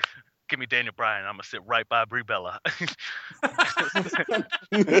said, "Give me Daniel Bryan. I'm gonna sit right by Brie Bella." I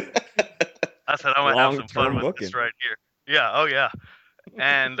said, "I'm gonna have some fun Long-term with this booking. right here." Yeah. Oh yeah.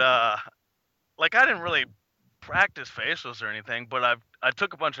 And like I didn't really practice facials or anything, but I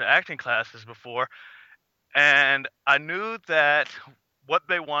took a bunch of acting classes before, and I knew that what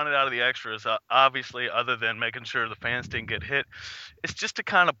they wanted out of the extras, obviously, other than making sure the fans didn't get hit, is just to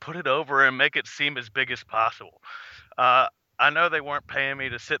kind of put it over and make it seem as big as possible. Uh, I know they weren't paying me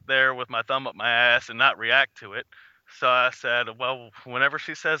to sit there with my thumb up my ass and not react to it. So I said, well, whenever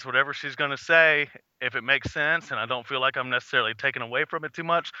she says whatever she's going to say, if it makes sense and I don't feel like I'm necessarily taking away from it too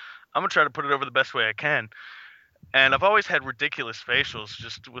much, I'm going to try to put it over the best way I can. And I've always had ridiculous facials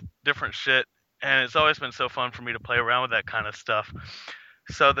just with different shit. And it's always been so fun for me to play around with that kind of stuff.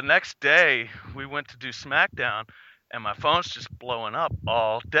 So the next day, we went to do SmackDown, and my phone's just blowing up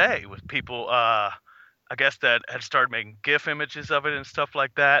all day with people, I guess, that had started making GIF images of it and stuff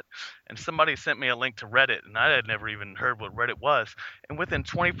like that. And somebody sent me a link to Reddit, and I had never even heard what Reddit was. And within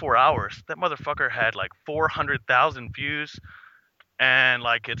 24 hours, that motherfucker had like 400,000 views, and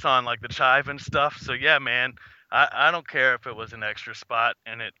like it's on like the Chive and stuff. So yeah, man, I don't care if it was an extra spot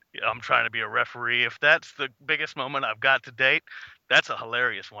and I'm trying to be a referee. If that's the biggest moment I've got to date, that's a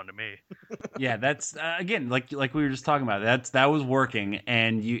hilarious one to me. Yeah, that's again like we were just talking about. That was working,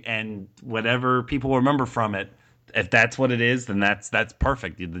 and whatever people remember from it, if that's what it is, then that's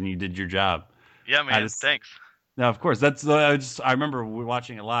perfect. Then you did your job. Yeah, man. Thanks. No, of course. That's I remember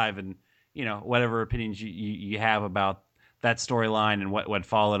watching it live, and whatever opinions you have about that storyline and what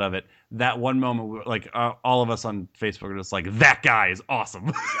followed of it. That one moment, like all of us on Facebook are just like, that guy is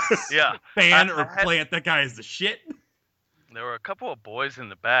awesome. Yeah, fan or plant, that guy is the shit. There were a couple of boys in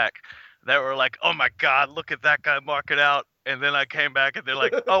the back that were like, "Oh my God, look at that guy mark it out." And then I came back and they're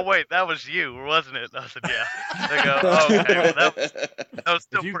like, "Oh wait, that was you, wasn't it?" And I said, "Yeah." They go, "Oh, okay, well, that was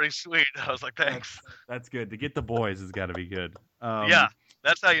still pretty sweet." I was like, "Thanks." That's good. To get the boys has got to be good. Yeah,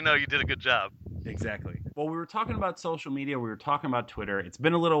 that's how you know you did a good job. Exactly. Well, we were talking about social media. We were talking about Twitter. It's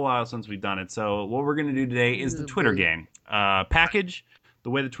been a little while since we've done it. So what we're going to do today is the Twitter game. Package. The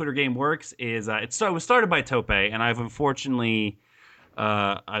way the Twitter game works is it was started by Tope, and I've unfortunately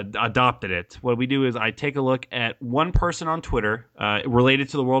adopted it. What we do is I take a look at one person on Twitter related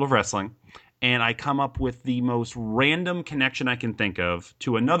to the world of wrestling, and I come up with the most random connection I can think of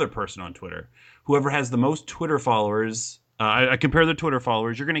to another person on Twitter. Whoever has the most Twitter followers, I compare their Twitter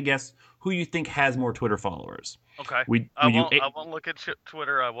followers. You're going to guess who you think has more Twitter followers. Okay. I won't look at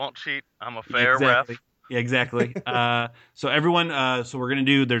Twitter. I won't cheat. I'm a fair ref. Yeah, exactly. So everyone, so we're going to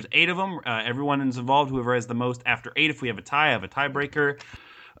do, there's 8 of them. Everyone is involved. Whoever has the most after 8. If we have a tie, I have a tiebreaker.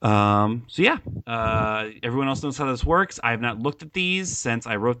 So yeah, everyone else knows how this works. I have not looked at these since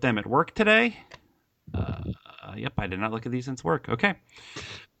I wrote them at work today. Yep, I did not look at these since work. Okay.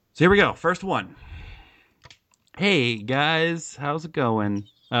 So here we go. First one. Hey guys, how's it going?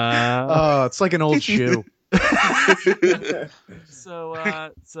 It's like an old shoe. So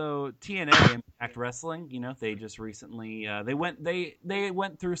TNA Impact Wrestling, they just recently they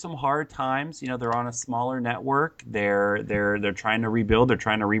went through some hard times. They're on a smaller network. They're trying to rebuild. They're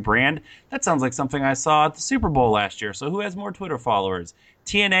trying to rebrand. That sounds like something I saw at the Super Bowl last year. So who has more Twitter followers?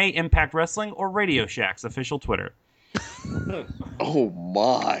 TNA Impact Wrestling or Radio Shack's official Twitter? Oh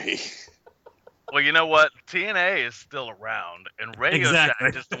my. Well, you know what? TNA is still around, and Radio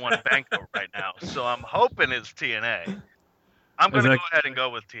Shack is the one bankrupt right now. So I'm hoping it's TNA. I'm going to go ahead and go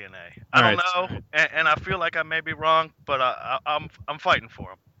with TNA. I don't know, and I feel like I may be wrong, but I'm fighting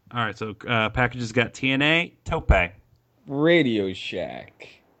for them. All right, so Package's got TNA, Tope. Radio Shack.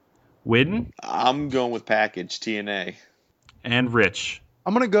 Widden? I'm going with Package, TNA. And Rich?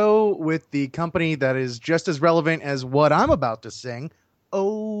 I'm going to go with the company that is just as relevant as what I'm about to sing.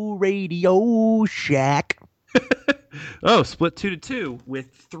 Oh, Radio Shack. Oh, split 2-2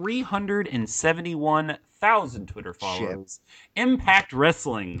 with 371,000 Twitter followers. Shit. Impact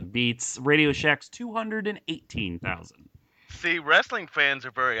Wrestling beats Radio Shack's 218,000. See, wrestling fans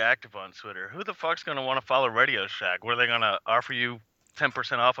are very active on Twitter. Who the fuck's going to want to follow Radio Shack? Were they going to offer you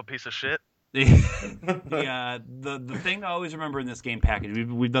 10% off a piece of shit? The thing to always remember in this game Package,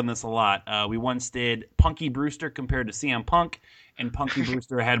 we've done this a lot. We once did Punky Brewster compared to CM Punk, and Punky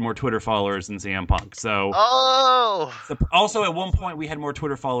Brewster had more Twitter followers than CM Punk. So, also at one point we had more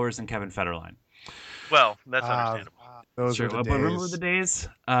Twitter followers than Kevin Federline. Well, that's understandable. Those were the days. But remember the days?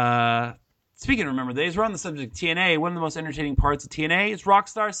 Speaking of remember the days, we're on the subject of TNA. One of the most entertaining parts of TNA is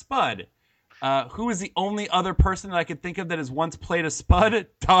Rockstar Spud. Who is the only other person that I could think of that has once played a Spud?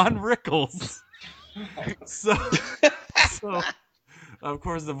 Don Rickles. So So, of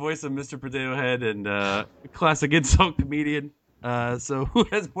course, the voice of Mr. Potato Head and classic insult comedian. So who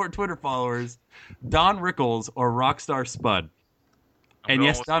has more Twitter followers, Don Rickles or Rockstar Spud? I'm And going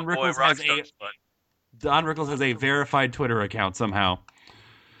yes, with Don my boy Rockstar Spud. Don Rickles has a verified Twitter account somehow.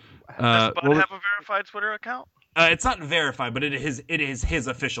 Does Spud well, have a verified Twitter account? it's not verified, but it is his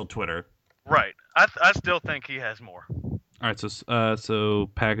official Twitter. Right. I still think he has more. All right, so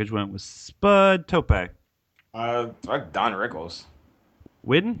package went with Spud. Tope. Don Rickles.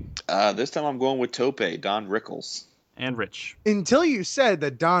 Widden This time I'm going with Tope, Don Rickles. and Rich. Until you said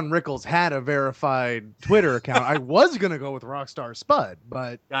that Don Rickles had a verified Twitter account, I was gonna go with Rockstar Spud,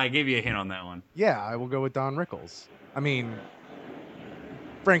 but I gave you a hint on that one. yeah, I will go with Don Rickles. I mean,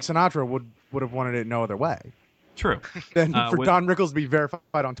 Frank Sinatra would have wanted it no other way True. than for with- Don Rickles to be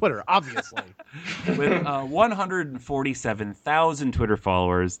verified on Twitter, obviously. With 147,000 Twitter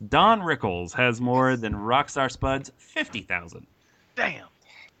followers, Don Rickles has more than Rockstar Spud's 50,000. Damn.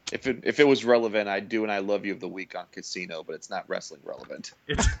 If it was relevant, I'd do an I Love You of the Week on Casino, but it's not wrestling relevant.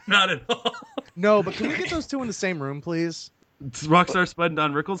 It's not at all. No, but can we get those two in the same room, please? It's Rockstar Spud and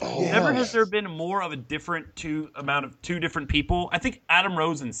Don Rickles. Oh, Never has yes. there been more of a two different people. I think Adam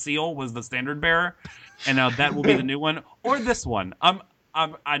Rose and Seal was the standard bearer, and now that will be the new one, or this one.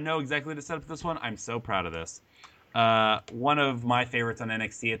 I know exactly to set up this one. I'm so proud of this. One of my favorites on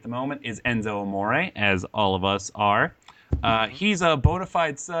NXT at the moment is Enzo Amore, as all of us are. He's a bona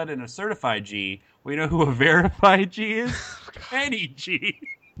fide stud and a certified G. We know who a verified G is? Kenny G.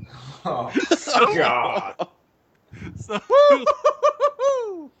 Oh, God. So,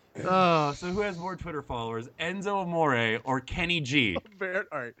 so who has more Twitter followers, Enzo Amore or Kenny G? All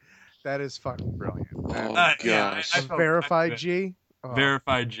right, that is fucking brilliant. Oh, Yeah, gosh. I felt- Verified I- G. Oh.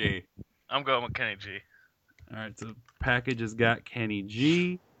 Verified G. I'm going with Kenny G. All right, so package has got Kenny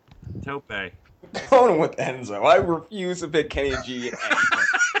G. Tope. Going with Enzo. I refuse to pick Kenny G in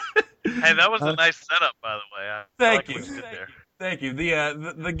anything. Hey, that was a nice setup, by the way. I Thank like you. what did there. Thank you.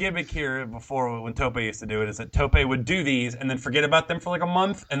 The gimmick here before when Tope used to do it is that Tope would do these and then forget about them for like a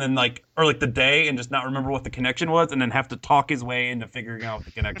month and then or the day and just not remember what the connection was and then have to talk his way into figuring out what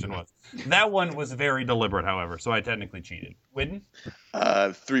the connection was. That one was very deliberate, however, so I technically cheated. Widden?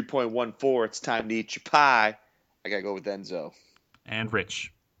 3.14. It's time to eat your pie. I gotta go with Enzo. And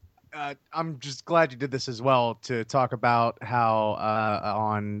Rich. I'm just glad you did this as well to talk about how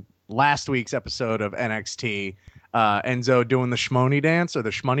on last week's episode of NXT, Enzo doing the Shmoney dance or the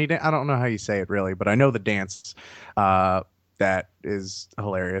Shmoney dance. I don't know how you say it really, but I know the dance that is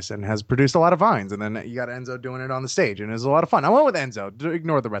hilarious and has produced a lot of vines. And then you got Enzo doing it on the stage, and it was a lot of fun. I went with Enzo.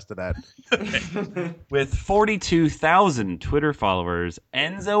 Ignore the rest of that. With 42,000 Twitter followers,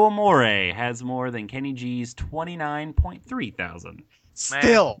 Enzo Amore has more than Kenny G's 29.3 thousand.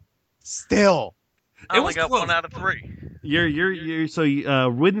 Still. I It only was got close. 1 out of 3.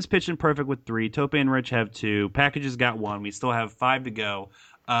 Widden's pitching perfect with 3. Tope and Rich have 2. Packages got 1. We still have 5 to go.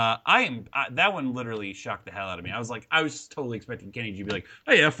 That one literally shocked the hell out of me. I was totally expecting Kenny G to be like,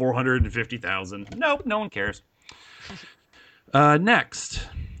 oh yeah, 450,000. Nope, no one cares. Next.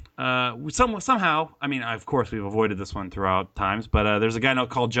 Somehow, I mean, of course we've avoided this one throughout times, but there's a guy now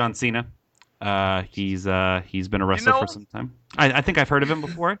called John Cena. He's been a wrestler for some time. I think I've heard of him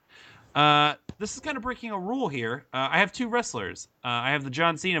before. This is kind of breaking a rule here. I have 2 wrestlers. I have the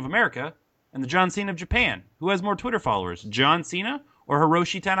John Cena of America and the John Cena of Japan. Who has more Twitter followers, John Cena or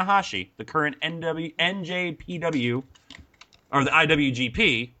Hiroshi Tanahashi, the current NJPW or the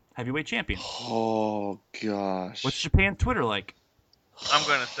IWGP heavyweight champion? Oh gosh. What's Japan's Twitter like? I'm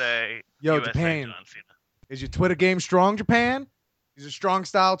going to say Yo, USA Japan. John Cena. Is your Twitter game strong, Japan? Is it strong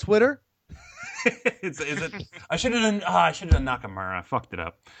style Twitter? Is it? I should have done Nakamura. I fucked it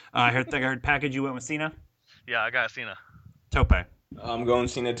up. I heard package. You went with Cena. Yeah, I got Cena. Tope. I'm going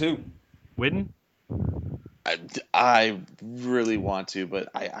Cena too. Widden. I really want to, but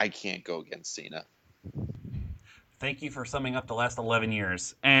I can't go against Cena. Thank you for summing up the last 11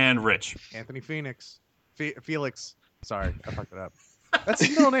 years. And Rich. Anthony Phoenix. Felix. Sorry, I fucked it up. That's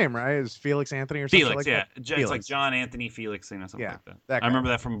his middle name, right? Is Felix Anthony or something Felix, like yeah. that? It's like Felix. John Anthony Felix, something Yeah, like that. that I guy. remember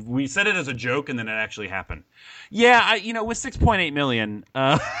that from, we said it as a joke and then it actually happened. Yeah, with 6.8 million,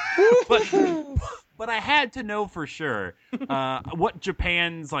 but I had to know for sure what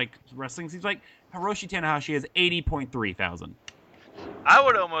Japan's wrestling seems like. Hiroshi Tanahashi has 80.3 thousand. I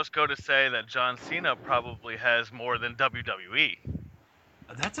would almost go to say that John Cena probably has more than WWE.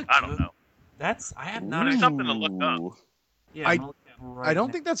 That's a good, I don't know. I have not. There's something to look up. Ooh. Yeah, I'm gonna look at it right I don't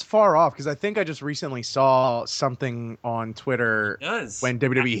now. think that's far off because I think I just recently saw something on Twitter It does. when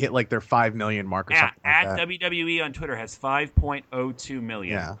WWE hit their 5 million mark or Yeah, something like at that. WWE on Twitter has 5.02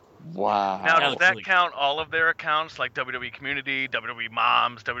 million. Yeah. Wow. Now, That does looks that really count all of their accounts, like WWE Community, WWE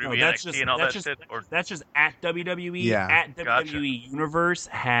Moms, WWE No, that's NXT, just and all that's that just shit? Or that's just at WWE. Yeah. At Gotcha. WWE Universe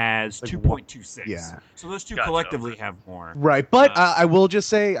has Like 2.26. yeah. So those two Gotcha. collectively have more. Right, but I will just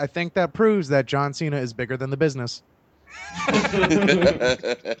say I think that proves that John Cena is bigger than the business.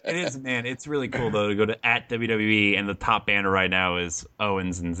 It is, man. It's really cool though to go to at WWE and the top banner right now is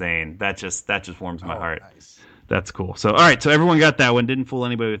Owens and Zayn. That just warms my heart. Nice. That's cool. So, all right. So everyone got that one. Didn't fool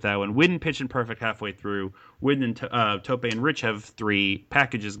anybody with that one. Widden pitching perfect halfway through. Widden and Tope and Rich have 3.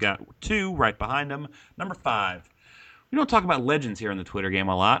 Packages got 2 right behind them. Number 5. We don't talk about legends here in the Twitter game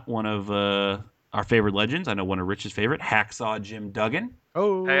a lot. One of our favorite legends. I know one of Rich's favorite. Hacksaw Jim Duggan.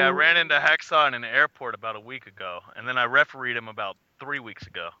 Oh, hey, I ran into Hacksaw in an airport about a week ago, and then I refereed him about 3 weeks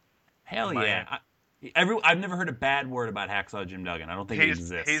ago. Hell In yeah. I've never heard a bad word about Hacksaw Jim Duggan. I don't think he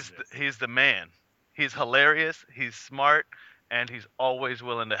exists. He's the man. He's hilarious. He's smart, and he's always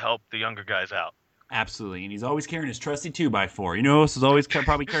willing to help the younger guys out. Absolutely. And he's always carrying his trusty 2x4. You know who else is always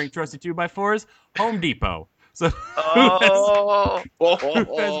probably carrying trusty 2x4s? Home Depot. So Oh,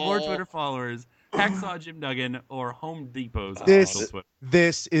 who has more Twitter followers? Hacksaw Jim Duggan or Home Depot's This- official Twitter?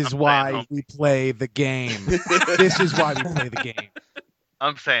 this is I'm why saying we play the game. This is why we play the game.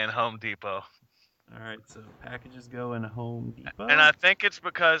 I'm saying Home Depot. All right, so packages go in Home Depot. And I think it's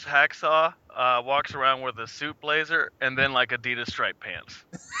because Hacksaw walks around with a suit blazer and then like Adidas striped pants.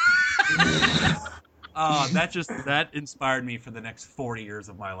 That inspired me for the next 40 years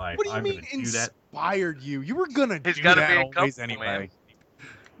of my life. What do you I'm mean gonna do that. inspired you? You were gonna He's do gotta that be a always couple, anyway. man.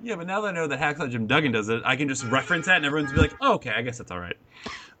 Yeah, but now that I know that Hacksaw Jim Duggan does it, I can just reference that and everyone's be like, oh, okay, I guess that's all right.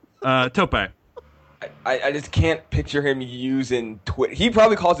 Tope. I just can't picture him using Twitter. He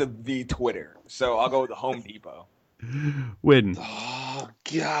probably calls it the Twitter, so I'll go with the Home Depot. Widden. Oh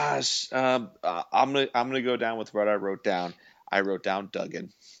gosh. I'm gonna go down with what I wrote down. I wrote down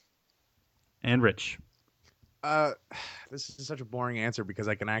Duggan. And Rich. This is such a boring answer because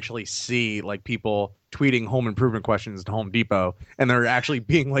I can actually see like people tweeting home improvement questions to Home Depot, and they're actually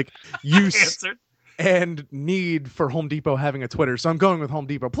being like use Answered. and need for Home Depot having a Twitter. So I'm going with Home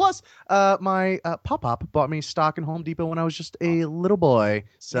Depot. Plus, my pop bought me stock in Home Depot when I was just a little boy.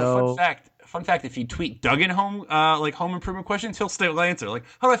 So Fun fact, if you tweet Duggan home home improvement questions, he'll still answer. Like,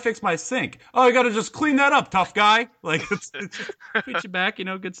 how do I fix my sink? Oh, I gotta just clean that up, tough guy. Like, it's tweet you back,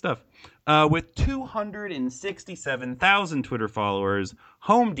 good stuff. With 267,000 Twitter followers,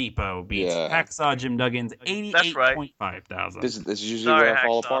 Home Depot beats Hacksaw Jim Duggan's 88.5 thousand. This is usually where I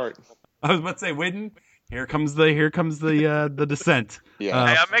fall apart. I was about to say, Widden, here comes the descent. Yeah.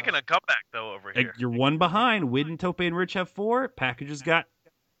 Hey, I'm making a comeback though over here. You're one behind. Widden, Tope, and Rich have 4. Packages got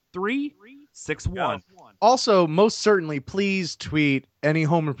 3. 6-1. also, most certainly, please tweet any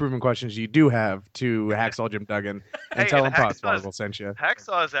home improvement questions you do have to Hacksaw Jim Duggan and Hey, tell and him Hacksaw's- Podswoggle sent you.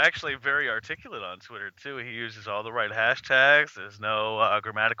 Hacksaw is actually very articulate on Twitter too. He uses all the right hashtags. There's no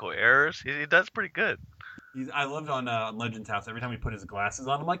grammatical errors. He does pretty good. I loved on Legends House. Every time he put his glasses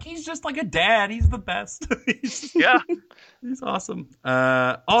on, I'm like, he's just like a dad. He's the best. Yeah. He's awesome.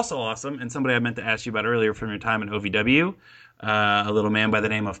 Also awesome, and somebody I meant to ask you about earlier from your time in OVW, a little man by the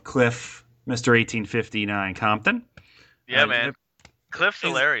name of Cliff, Mr. 1859 Compton. Yeah, man. Cliff's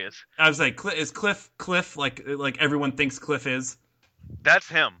hilarious. I was like, is Cliff like everyone thinks Cliff is? That's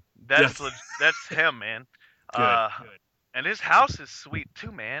him. That's Yes. that's him, man. Good. And his house is sweet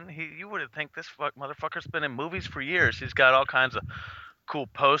too, man. You would have think this motherfucker's been in movies for years. He's got all kinds of cool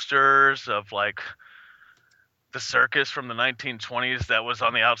posters of like the circus from the 1920s that was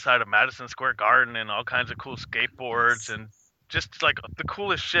on the outside of Madison Square Garden, and all kinds of cool skateboards and just like the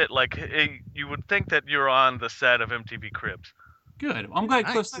coolest shit. Like you would think that you're on the set of MTV Cribs. Good. I'm glad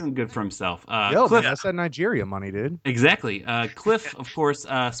Cliff's doing good for himself. Yo, Cliff, man, that's that Nigeria money, dude. Exactly. Cliff, of course,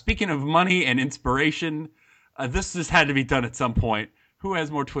 speaking of money and inspiration, this just had to be done at some point. Who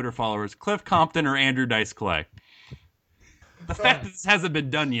has more Twitter followers, Cliff Compton or Andrew Dice Clay? The fact that this hasn't been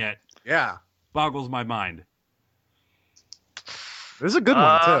done yet Yeah. boggles my mind. This is a good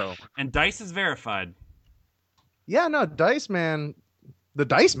one, too. And Dice is verified. Yeah, no, Dice Man. The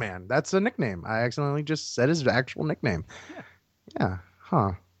Dice Man. That's a nickname. I accidentally just said his actual nickname. Yeah.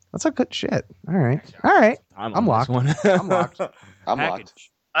 Huh. That's a good shit. All right. I'm locked. I'm locked. I'm locked.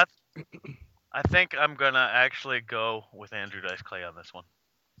 Package. I think I'm gonna actually go with Andrew Dice Clay on this one.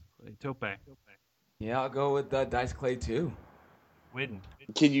 Tope. Yeah, I'll go with Dice Clay too. Widden.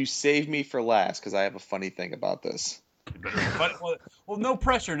 Can you save me for last? Because I have a funny thing about this. Well, no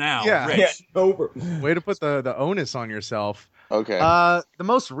pressure now. Yeah. Rich. Over. Way to put the onus on yourself. Okay. The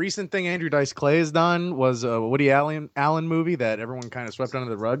most recent thing Andrew Dice Clay has done was a Woody Allen movie that everyone kind of swept under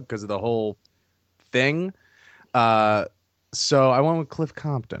the rug because of the whole thing. So I went with Cliff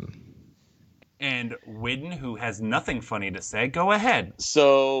Compton. And Widden, who has nothing funny to say, go ahead.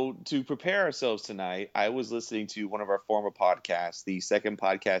 So to prepare ourselves tonight, I was listening to one of our former podcasts, the second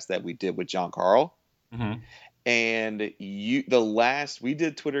podcast that we did with John Carl. Mm-hmm. And we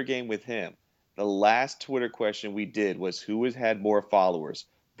did Twitter game with him. The last Twitter question we did was who has had more followers,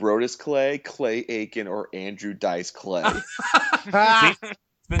 Brodus Clay, Clay Aiken, or Andrew Dice Clay? See, it's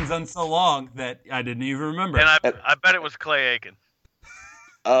been done so long that I didn't even remember. And I bet it was Clay Aiken.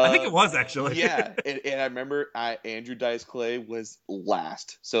 I think it was actually. Yeah, and I remember Andrew Dice Clay was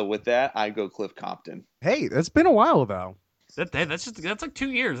last. So with that, I go Cliff Compton. Hey, that's been a while though. That's like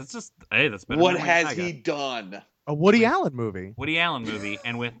 2 years. That's been. What has he done? A Woody Allen movie. Woody Allen movie,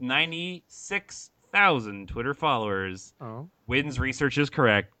 and with 96,000 Twitter followers, Widden's research is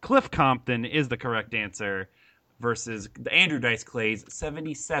correct. Cliff Compton is the correct answer, versus Andrew Dice Clay's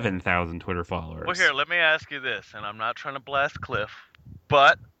 77,000 Twitter followers. Well, here, let me ask you this, and I'm not trying to blast Cliff,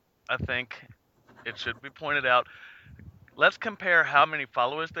 but I think it should be pointed out. Let's compare how many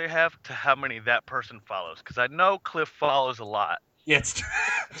followers they have to how many that person follows, because I know Cliff follows a lot. Yeah, it's true.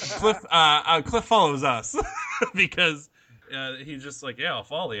 Cliff follows us because he's just like, yeah, I'll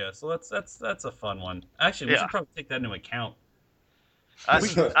follow you. So that's a fun one. Actually, we should probably take that into account.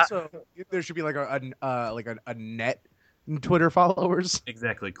 So there should be like a net Twitter followers.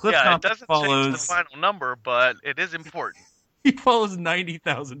 Exactly. Cliff it doesn't follows. change the final number, but it is important. He follows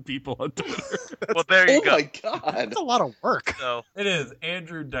 90,000 people on Twitter. Well, there you go. Oh my God, That's a lot of work. So It is.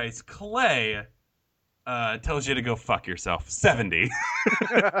 Andrew Dice Clay tells you to go fuck yourself. 70.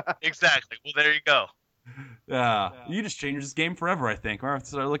 exactly. Well, there you go. You just changed this game forever, I think. We're going to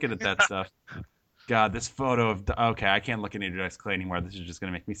start looking at that stuff. God, this photo of... Okay, I can't look at Andrew Dice Clay anymore. This is just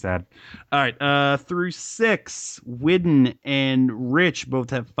going to make me sad. All right, through 6. Widden and Rich both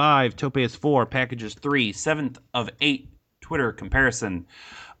have 5. Tope has 4. Package is 3. 7th of 8 Twitter comparison.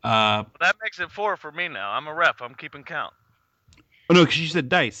 That makes it 4 for me now. I'm a ref. I'm keeping count. Oh, no, because you said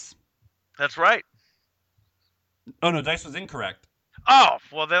Dice. That's right. Oh, no, Dice was incorrect. Oh,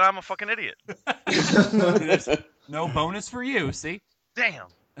 well, then I'm a fucking idiot. There's no bonus for you, see? Damn.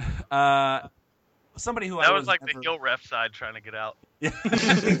 Somebody who That was like the heel ref side trying to get out. Yeah,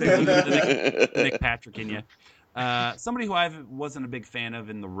 the Nick Patrick in you. Somebody who I wasn't a big fan of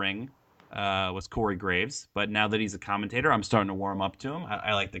in the ring was Corey Graves, but now that he's a commentator, I'm starting to warm up to him.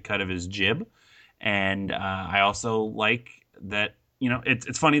 I like the cut of his jib, and I also like that.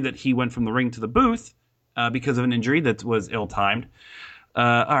 It's funny that he went from the ring to the booth because of an injury that was ill-timed.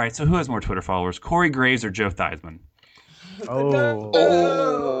 All right, so who has more Twitter followers, Corey Graves or Joe Theismann?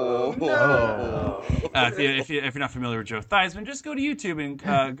 If you're not familiar with Joe Theismann, just go to YouTube and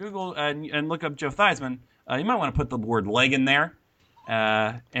Google and look up Joe Theismann. You might want to put the word leg in there.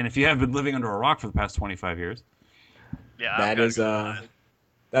 And if you have been living under a rock for the past 25 years. Yeah,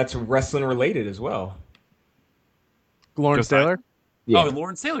 that's wrestling related as well. Lawrence Taylor? Yeah. Oh,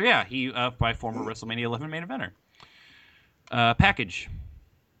 Lawrence Taylor, yeah. He by former WrestleMania 11 main eventer. Package.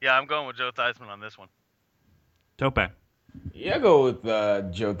 Yeah, I'm going with Joe Theismann on this one. Tope. Yeah, I'll go with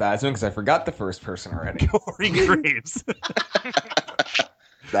Joe Theismann because I forgot the first person already. Corey Graves.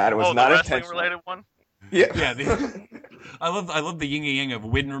 That was the not wrestling intentional. related one? Yeah. I love the yin and yang of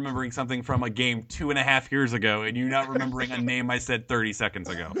Widden remembering something from a game 2.5 years ago and you not remembering a name I said 30 seconds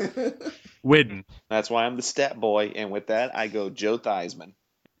ago. Widden. That's why I'm the stat boy, and with that, I go Joe Theismann.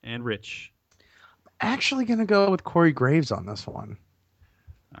 And Rich. Actually gonna go with Corey Graves on this one.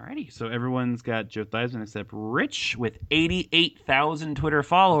 Alrighty, so everyone's got Joe Theismann except Rich with 88,000 Twitter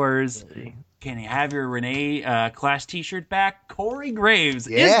followers. Can you have your Renee Clash t-shirt back? Corey Graves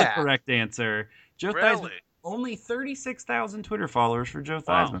is the correct answer. Joe Theismann, only 36,000 Twitter followers for Joe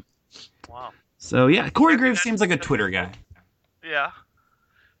Theismann. Wow. So yeah, Corey Graves seems like a Twitter guy. Yeah.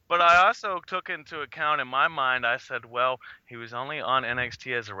 But I also took into account in my mind, I said, well, he was only on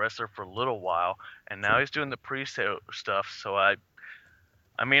NXT as a wrestler for a little while, and now he's doing the pre-show stuff, so I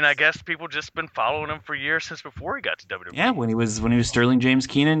mean, I guess people just been following him for years since before he got to WWE. Yeah, when he was Sterling James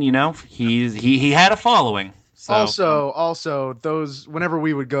Keenan, he had a following. So. Also, those whenever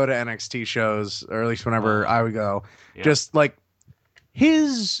we would go to NXT shows, or at least whenever I would go, just like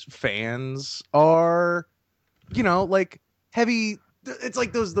his fans are, like heavy. It's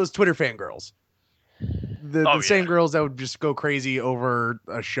like those Twitter fangirls, the same girls that would just go crazy over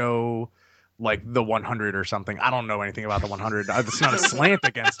a show like the 100 or something. I don't know anything about the 100. It's not a slant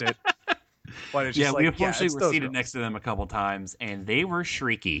against it. But it's just we unfortunately were seated next to them a couple times, and they were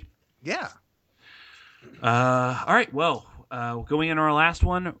shrieky. Yeah. All right, well, going into our last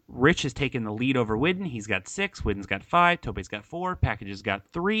one, Rich has taken the lead over Widden. He's got 6. Widden's got 5. Tope's got 4. Package's got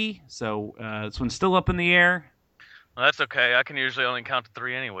 3. So this one's still up in the air. Well, that's okay. I can usually only count to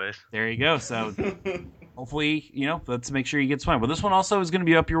 3 anyways. There you go. So hopefully, let's make sure you get one. But this one also is going to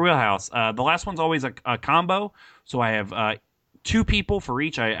be up your wheelhouse. The last one's always a combo. So I have 2 people for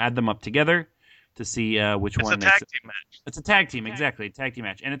each. I add them up together to see which It's one a makes tag it. team match. It's a tag team, exactly. Tag team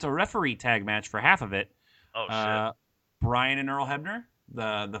match. And it's a referee tag match for half of it. Oh, shit. Brian and Earl Hebner,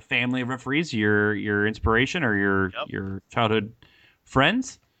 the family of referees, your inspiration or your childhood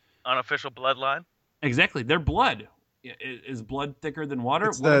friends. Unofficial bloodline. Exactly. Their blood. Is blood thicker than water?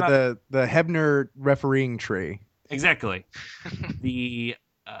 It's the Hebner refereeing tree. Exactly.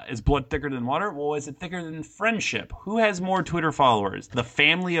 Is blood thicker than water? Well, is it thicker than friendship? Who has more Twitter followers? The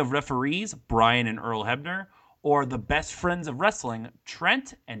family of referees, Brian and Earl Hebner, or the best friends of wrestling,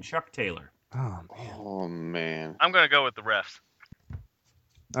 Trent and Chuck Taylor? Oh man. I'm gonna go with the refs.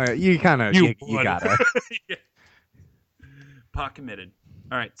 All right, you kind of you gotta. Yeah. Pot committed.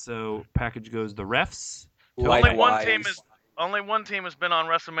 All right, so package goes the refs. Only one team has been on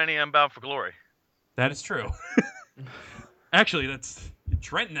WrestleMania and Bound for Glory. That is true. Actually, that's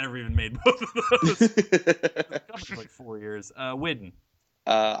Trent never even made both of those. That was like 4 years. Widden.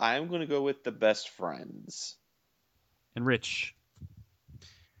 I'm going to go with the best friends. And Rich.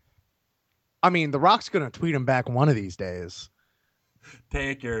 I mean, The Rock's going to tweet him back one of these days.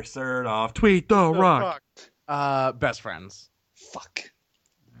 Take your shirt off. Tweet The Rock. Best friends. Fuck.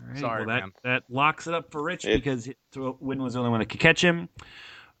 All right, Sorry, well, man. that locks it up for Rich because Widden was the only one that could catch him.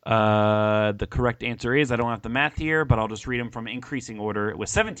 The correct answer is, I don't have the math here, but I'll just read them from increasing order. With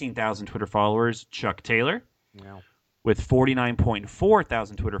 17,000 Twitter followers, Chuck Taylor. Yeah. With 49.4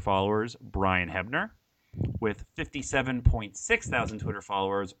 thousand Twitter followers, Brian Hebner. With 57.6 thousand Twitter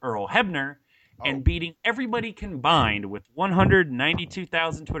followers, Earl Hebner. And beating everybody combined with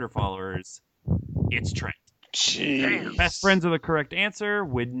 192,000 Twitter followers, it's Trent. Jeez. Best friends are the correct answer.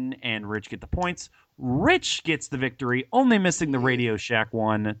 Widden and Rich get the points. Rich gets the victory, only missing the Radio Shack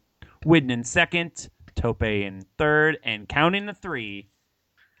one. Widden in second, Tope in third, and counting the 3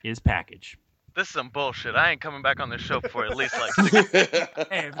 is Package. This is some bullshit. I ain't coming back on this show for at least like.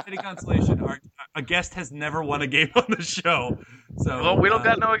 Hey, if it's any consolation, a guest has never won a game on the show. So Well, we don't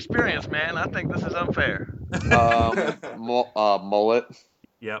got no experience, man. I think this is unfair. Mullet.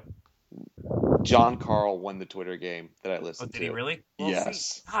 Yep. John Carl won the Twitter game that I listened to. Did he really? Well, Yes.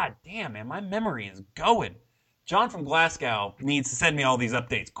 See, God damn, man, my memory is going. John from Glasgow needs to send me all these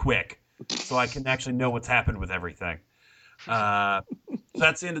updates quick so I can actually know what's happened with everything. So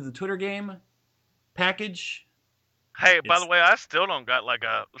that's the end of the Twitter game. Package. Hey, by the way, I still don't got like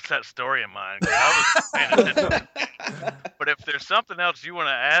a set story in mind. 'Cause I was paying attention. But if there's something else you want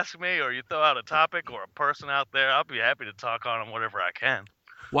to ask me, or you throw out a topic or a person out there, I'll be happy to talk on them whatever I can.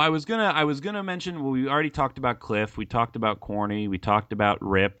 Well, I was gonna mention. Well, we already talked about Cliff. We talked about Corny. We talked about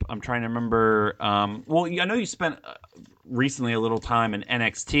Rip. I'm trying to remember. Well, I know you spent recently a little time in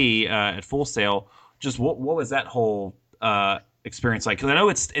NXT at Full Sail. Just what was that whole experience like? Because I know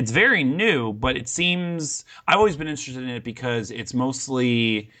it's very new, but it seems I've always been interested in it because it's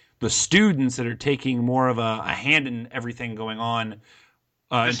mostly the students that are taking more of a hand in everything going on.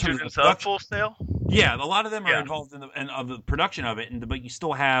 The students of Full Sail? Yeah, a lot of them are involved in the production of it, but you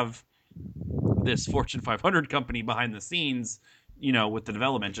still have this Fortune 500 company behind the scenes, with the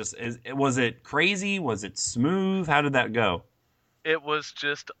development. Was it crazy? Was it smooth? How did that go? It was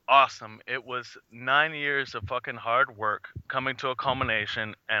just awesome. It was 9 years of fucking hard work coming to a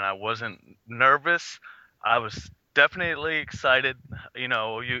culmination, and I wasn't nervous. I was definitely excited.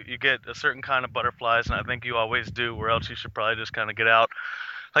 You get a certain kind of butterflies, and I think you always do, or else you should probably just kind of get out.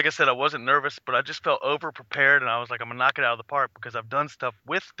 Like I said, I wasn't nervous, but I just felt over-prepared, and I was like, I'm going to knock it out of the park because I've done stuff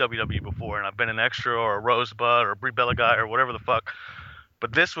with WWE before, and I've been an extra or a Rosebud or a Brie Bella guy or whatever the fuck.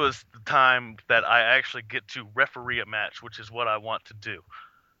 But this was the time that I actually get to referee a match, which is what I want to do.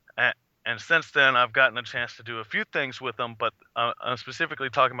 And since then, I've gotten a chance to do a few things with them, but I'm specifically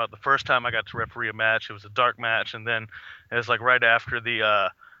talking about the first time I got to referee a match. It was a dark match, and then it was like right after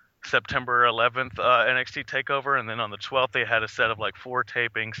the September 11th NXT TakeOver, and then on the 12th, they had a set of like 4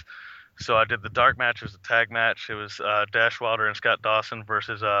 tapings. So I did the dark match. It was a tag match. It was Dash Wilder and Scott Dawson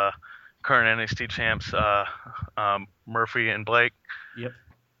versus current NXT champs Murphy and Blake. Yep.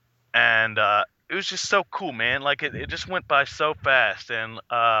 And it was just so cool, man. Like it just went by so fast, and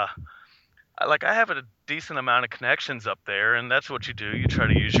I have a decent amount of connections up there, and that's what you do. You try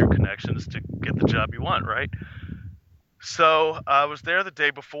to use your connections to get the job you want, right? So I was there the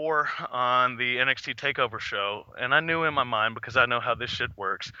day before on the NXT TakeOver show, and I knew in my mind, because I know how this shit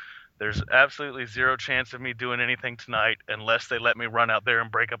works, there's absolutely zero chance of me doing anything tonight unless they let me run out there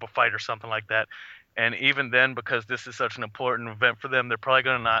and break up a fight or something like that. And even then, because this is such an important event for them, they're probably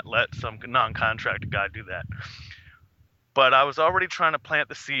going to not let some non-contracted guy do that. But I was already trying to plant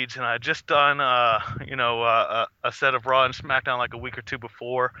the seeds, and I had just done, a set of Raw and SmackDown like a week or two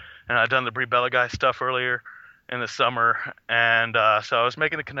before, and I'd done the Brie Bella guy stuff earlier in the summer, and so I was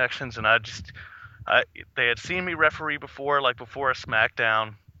making the connections, and they had seen me referee before, like before a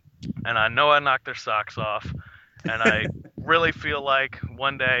SmackDown, and I know I knocked their socks off, and I really feel like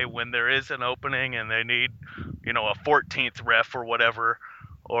one day when there is an opening and they need, a 14th ref or whatever,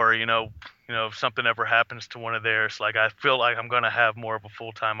 or if something ever happens to one of theirs, like I feel like I'm gonna have more of a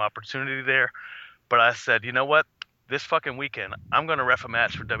full-time opportunity there. But I said, you know what? This fucking weekend, I'm gonna ref a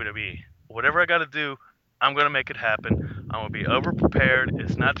match for WWE. Whatever I gotta do, I'm gonna make it happen. I'm gonna be over prepared.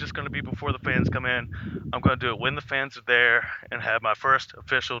 It's not just gonna be before the fans come in. I'm gonna do it when the fans are there and have my first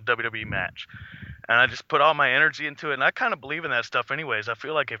official WWE match. And I just put all my energy into it, and I kind of believe in that stuff anyways. I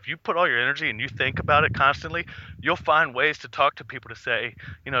feel like if you put all your energy and you think about it constantly, you'll find ways to talk to people to say,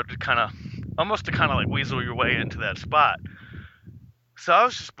 to kind of like weasel your way into that spot. So I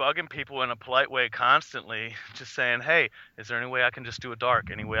was just bugging people in a polite way constantly, just saying, hey, is there any way I can just do a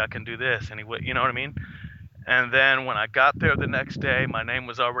dark? Any way I can do this? Any way, you know what I mean? And then when I got there the next day, my name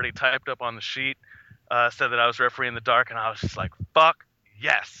was already typed up on the sheet, said that I was refereeing the dark, and I was just like, fuck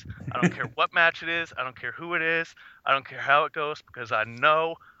yes. I don't care what match it is. I don't care who it is. I don't care how it goes, because I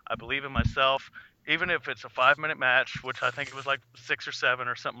believe in myself. Even if it's a 5-minute match, which I think it was like 6 or 7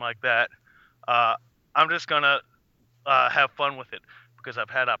 or something like that, I'm just going to have fun with it, because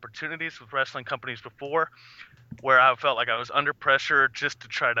I've had opportunities with wrestling companies before where I felt like I was under pressure just to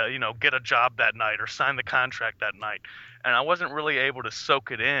try to, get a job that night or sign the contract that night. And I wasn't really able to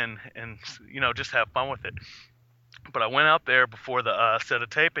soak it in and, just have fun with it. But I went out there before the set of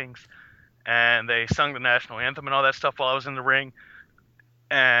tapings, and they sung the national anthem and all that stuff while I was in the ring.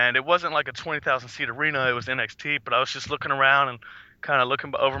 And it wasn't like a 20,000 seat arena. It was NXT, but I was just looking around and kind of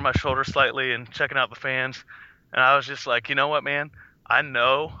looking over my shoulder slightly and checking out the fans. And I was just like, you know what, man? I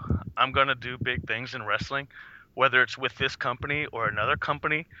know I'm going to do big things in wrestling, whether it's with this company or another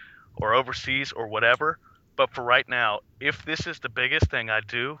company or overseas or whatever. But for right now, if this is the biggest thing I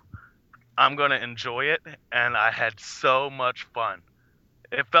do, I'm going to enjoy it. And I had so much fun.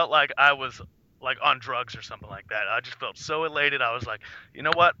 It felt like I was like on drugs or something like that. I just felt so elated. I was like, you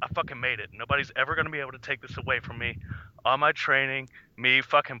know what? I fucking made it. Nobody's ever going to be able to take this away from me. All my training, me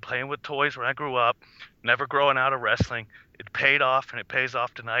fucking playing with toys when I grew up, never growing out of wrestling, it paid off, and it pays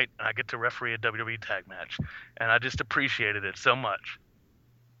off tonight. And I get to referee a WWE tag match. And I just appreciated it so much.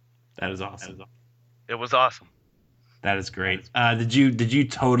 That is awesome. It was awesome. That is great. Did you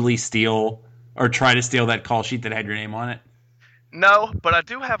totally steal or try to steal that call sheet that had your name on it? No, but I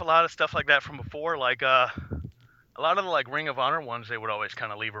do have a lot of stuff like that from before. Like a lot of the like Ring of Honor ones, they would always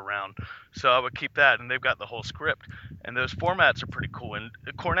kind of leave around, so I would keep that. And they've got the whole script, and those formats are pretty cool. And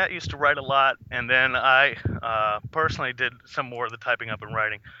Cornette used to write a lot, and then I personally did some more of the typing up and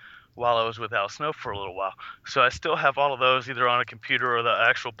writing while I was with Al Snow for a little while. So I still have all of those either on a computer or the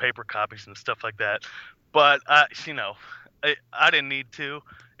actual paper copies and stuff like that. But I didn't need to.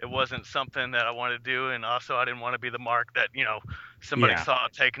 It wasn't something that I wanted to do, and also I didn't want to be the mark that somebody saw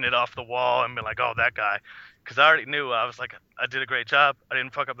taking it off the wall and be like, oh, that guy. Because I already knew. I was like, I did a great job. I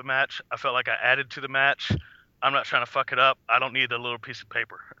didn't fuck up the match. I felt like I added to the match. I'm not trying to fuck it up. I don't need a little piece of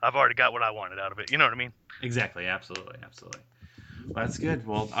paper. I've already got what I wanted out of it. You know what I mean? Exactly. Absolutely. Well, that's good.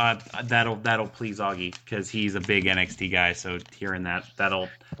 Well, that'll please Augie, because he's a big NXT guy. So hearing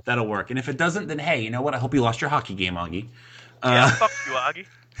that'll work. And if it doesn't, then hey, you know what? I hope you lost your hockey game, Augie. Yeah, fuck you, Augie.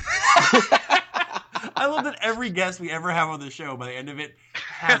 I love that every guest we ever have on the show, by the end of it,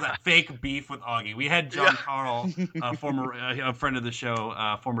 has a fake beef with Augie. We had John Carl, former a friend of the show,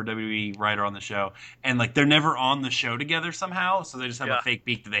 former WWE writer on the show, and like they're never on the show together somehow, so they just have a fake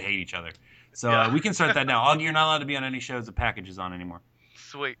beef that they hate each other. So we can start that now. Augie, you're not allowed to be on any shows the package is on anymore.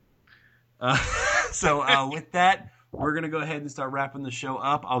 Sweet. So with that, we're going to go ahead and start wrapping the show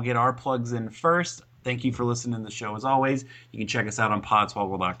up. I'll get our plugs in first. Thank you for listening to the show as always. You can check us out on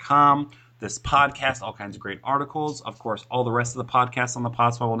podswoggle.com. This podcast, all kinds of great articles. Of course, all the rest of the podcasts on the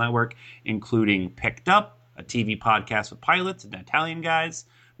Podswoggle Network, including Picked Up, a TV podcast with pilots and Italian guys,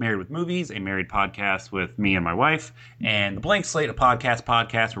 Married with Movies, a married podcast with me and my wife, and The Blank Slate, a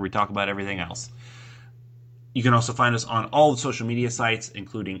podcast where we talk about everything else. You can also find us on all the social media sites,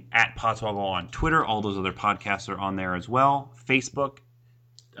 including @Podswoggle on Twitter. All those other podcasts are on there as well. Facebook,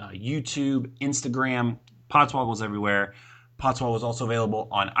 YouTube, Instagram, Podswoggle is everywhere. Podswoggle is also available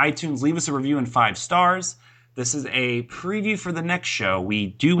on iTunes. Leave us a review and 5 stars. This is a preview for the next show. We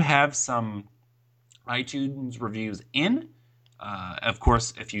do have some iTunes reviews in. Of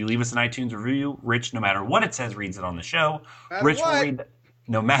course, if you leave us an iTunes review, Rich, no matter what it says, reads it on the show. Rich will read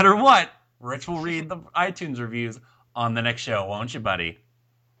the iTunes reviews on the next show, won't you, buddy?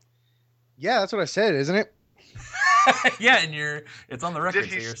 Yeah, that's what I said, isn't it? Yeah, and it's on the record.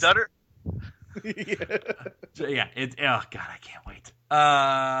 Did he so you're- stutter? Yeah, oh god, I can't wait.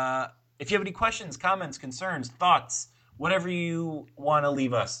 If you have any questions, comments, concerns, thoughts, whatever you want to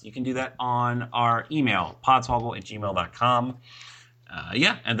leave us, you can do that on our email, podswoggle@gmail.com.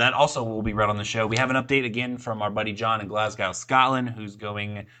 Yeah, and that also will be read on the show. We have an update again from our buddy John in Glasgow, Scotland, who's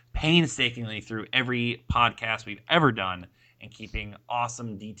going painstakingly through every podcast we've ever done and keeping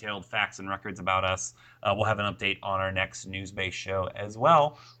awesome, detailed facts and records about us. We'll have an update on our next news-based show as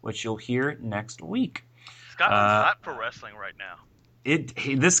well, which you'll hear next week. Scotland's hot for wrestling right now.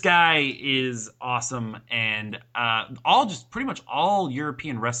 This guy is awesome, and pretty much all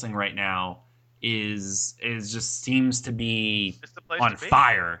European wrestling right now is just seems to be It's the place on to be.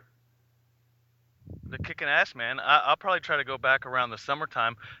 fire. They're kicking ass, man. I'll probably try to go back around the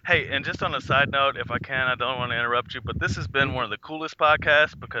summertime. Hey, and just on a side note, if I can, I don't want to interrupt you, but this has been one of the coolest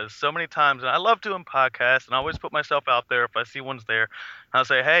podcasts because so many times, and I love doing podcasts, and I always put myself out there if I see one's there. I'll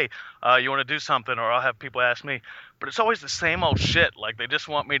say, hey, you want to do something, or I'll have people ask me. But it's always the same old shit. Like, they just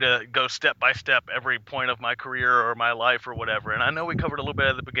want me to go step by step every point of my career or my life or whatever. And I know we covered a little bit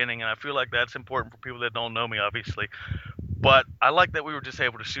at the beginning, and I feel like that's important for people that don't know me, obviously. But I like that we were just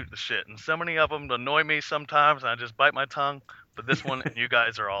able to shoot the shit. And so many of them annoy me sometimes, and I just bite my tongue. But this one, and you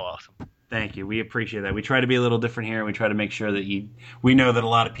guys are all awesome. Thank you. We appreciate that. We try to be a little different here. We try to make sure that we know that a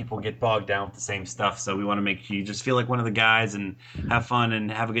lot of people get bogged down with the same stuff. So we want to make you just feel like one of the guys and have fun and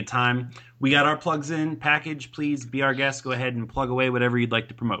have a good time. We got our plugs in package. Please be our guest. Go ahead and plug away whatever you'd like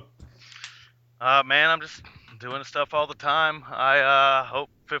to promote. Man, I'm just doing stuff all the time. I hope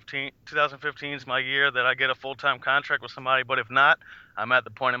 2015 is my year that I get a full-time contract with somebody. But if not, I'm at the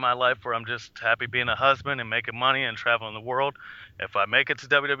point in my life where I'm just happy being a husband and making money and traveling the world. If I make it to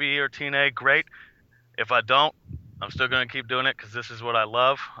WWE or TNA, great. If I don't, I'm still going to keep doing it because this is what I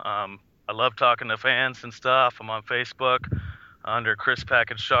love. I love talking to fans and stuff. I'm on Facebook under Chris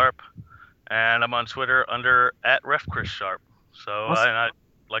Package Sharp, and I'm on Twitter under @RefChrisSharp. So Awesome. I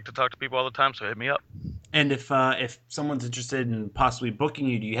like to talk to people all the time, so hit me up. And if someone's interested in possibly booking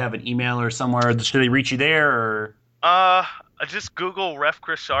you, do you have an email or somewhere? Should they reach you there? Or I just Google Ref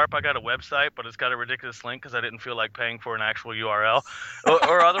Chris Sharp. I got a website, but it's got a ridiculous link because I didn't feel like paying for an actual URL.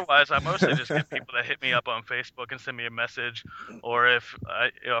 or otherwise, I mostly just get people that hit me up on Facebook and send me a message. Or if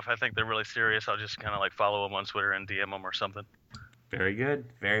I think they're really serious, I'll just kind of like follow them on Twitter and DM them or something. Very good.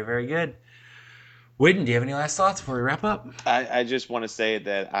 Very, very good. Whitten, do you have any last thoughts before we wrap up? I just want to say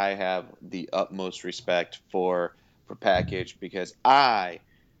that I have the utmost respect for Package because I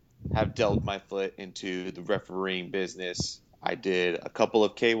have delved my foot into the refereeing business. I did a couple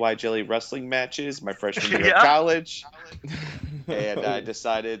of KY Jelly wrestling matches my freshman year Yeah. of college, and I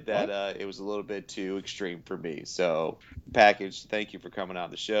decided that it was a little bit too extreme for me. So, Package, thank you for coming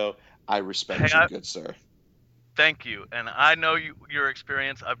on the show. I respect you, good sir. Thank you. And I know your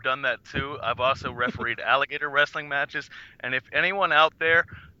experience. I've done that too. I've also refereed alligator wrestling matches. And if anyone out there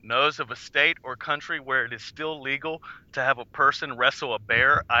knows of a state or country where it is still legal to have a person wrestle a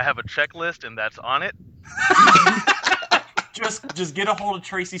bear, I have a checklist and that's on it. Just get a hold of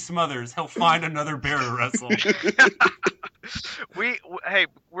Tracy Smothers. He'll find another bear to wrestle. Hey,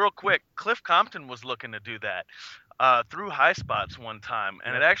 real quick, Cliff Compton was looking to do that through High Spots one time,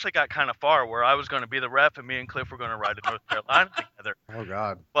 and it actually got kind of far where I was going to be the ref and me and Cliff were going to ride to North Carolina together. Oh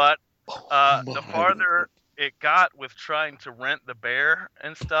God. But the farther it got with trying to rent the bear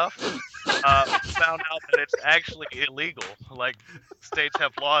and stuff, found out that it's actually illegal. Like, states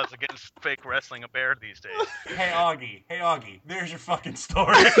have laws against fake wrestling a bear these days. Hey Augie, there's your fucking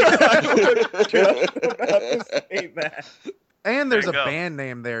story. And there's There a you go. band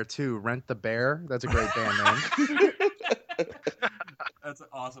name there too. Rent the Bear. That's a great band name. That's an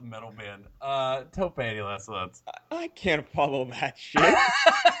awesome metal band. Tope, any last thoughts? I can't follow that shit.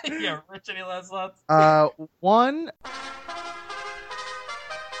 Yeah, Rich, any last thoughts? One.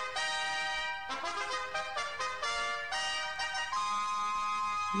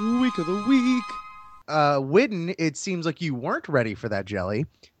 Week of the week. Whitten, it seems like you weren't ready for that jelly.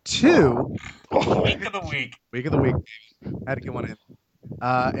 Two. Week of the week. Week of the week. Had to get one in.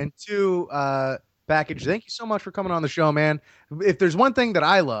 And two, Package, thank you so much for coming on the show, man. If there's one thing that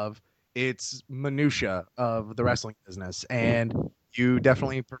I love, it's minutia of the wrestling business. And you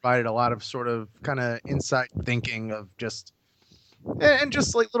definitely provided a lot of sort of kind of inside thinking of just and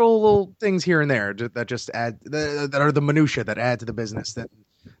just like little things here and there that just add that are the minutia that add to the business that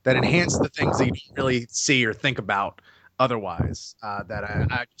enhance the things that you don't really see or think about otherwise. That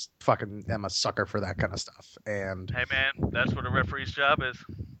I just fucking am a sucker for that kind of stuff. And Hey, man, that's what a referee's job is.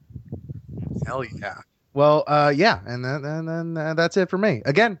 hell yeah. Well, yeah, and then that's it for me.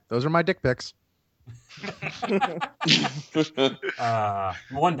 Again, those are my dick pics.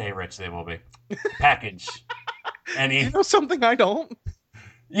 One day, Rich, they will be. Package. You know something I don't?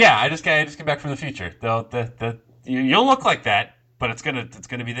 Yeah, I just came back from the future. You'll look like that, but it's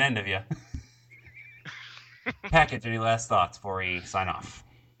gonna be the end of you. Package. Any last thoughts before we sign off?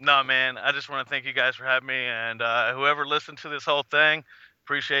 No, man. I just want to thank you guys for having me, and whoever listened to this whole thing,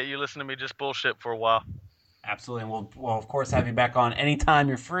 appreciate you listening to me just bullshit for a while. Absolutely, and we'll of course have you back on anytime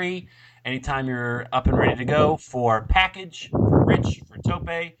you're free, anytime you're up and ready to go. For Package, for Rich, for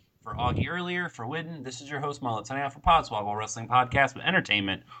Tope, for Augie earlier, for Widden, this is your host Mullet signing out for Podswoggle Wrestling Podcast with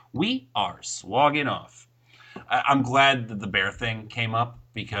Entertainment. We are swogging off. I'm glad that the bear thing came up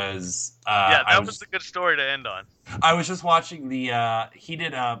because that was a good story to end on. I was just watching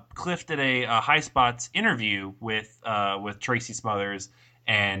Cliff did a High Spots interview with Tracy Smothers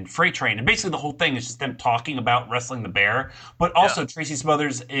and Freight Train, and basically the whole thing is just them talking about wrestling the bear. But also Tracy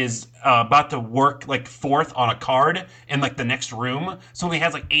Smothers is about to work like fourth on a card in like the next room, so he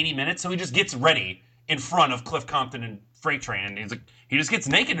has like 80 minutes. So he just gets ready in front of Cliff Compton and Freight Train, and he's like, he just gets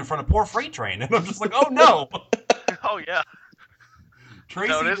naked in front of poor Freight Train, and I'm just like, oh no. Oh yeah. Tracy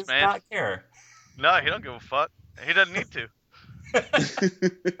does not care. No, he don't give a fuck. He doesn't need to.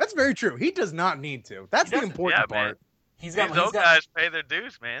 That's very true. He does not need to. That's the important part. Man. These old guys pay their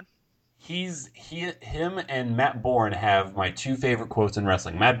dues, man. Him and Matt Bourne have my two favorite quotes in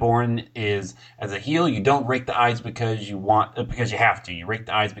wrestling. Matt Bourne is, as a heel, you don't rake the eyes because you have to. You rake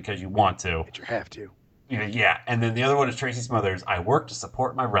the eyes because you want to. But you have to. Yeah. And then the other one is Tracy Smothers. I work to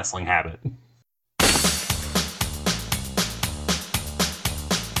support my wrestling habit.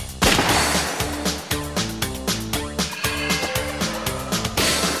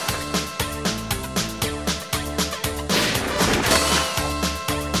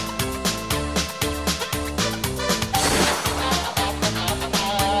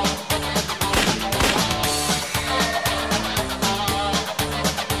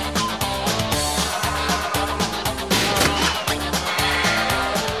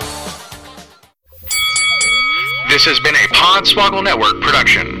 This has been a Podswoggle Network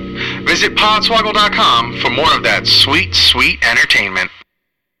production. Visit podswoggle.com for more of that sweet, sweet entertainment.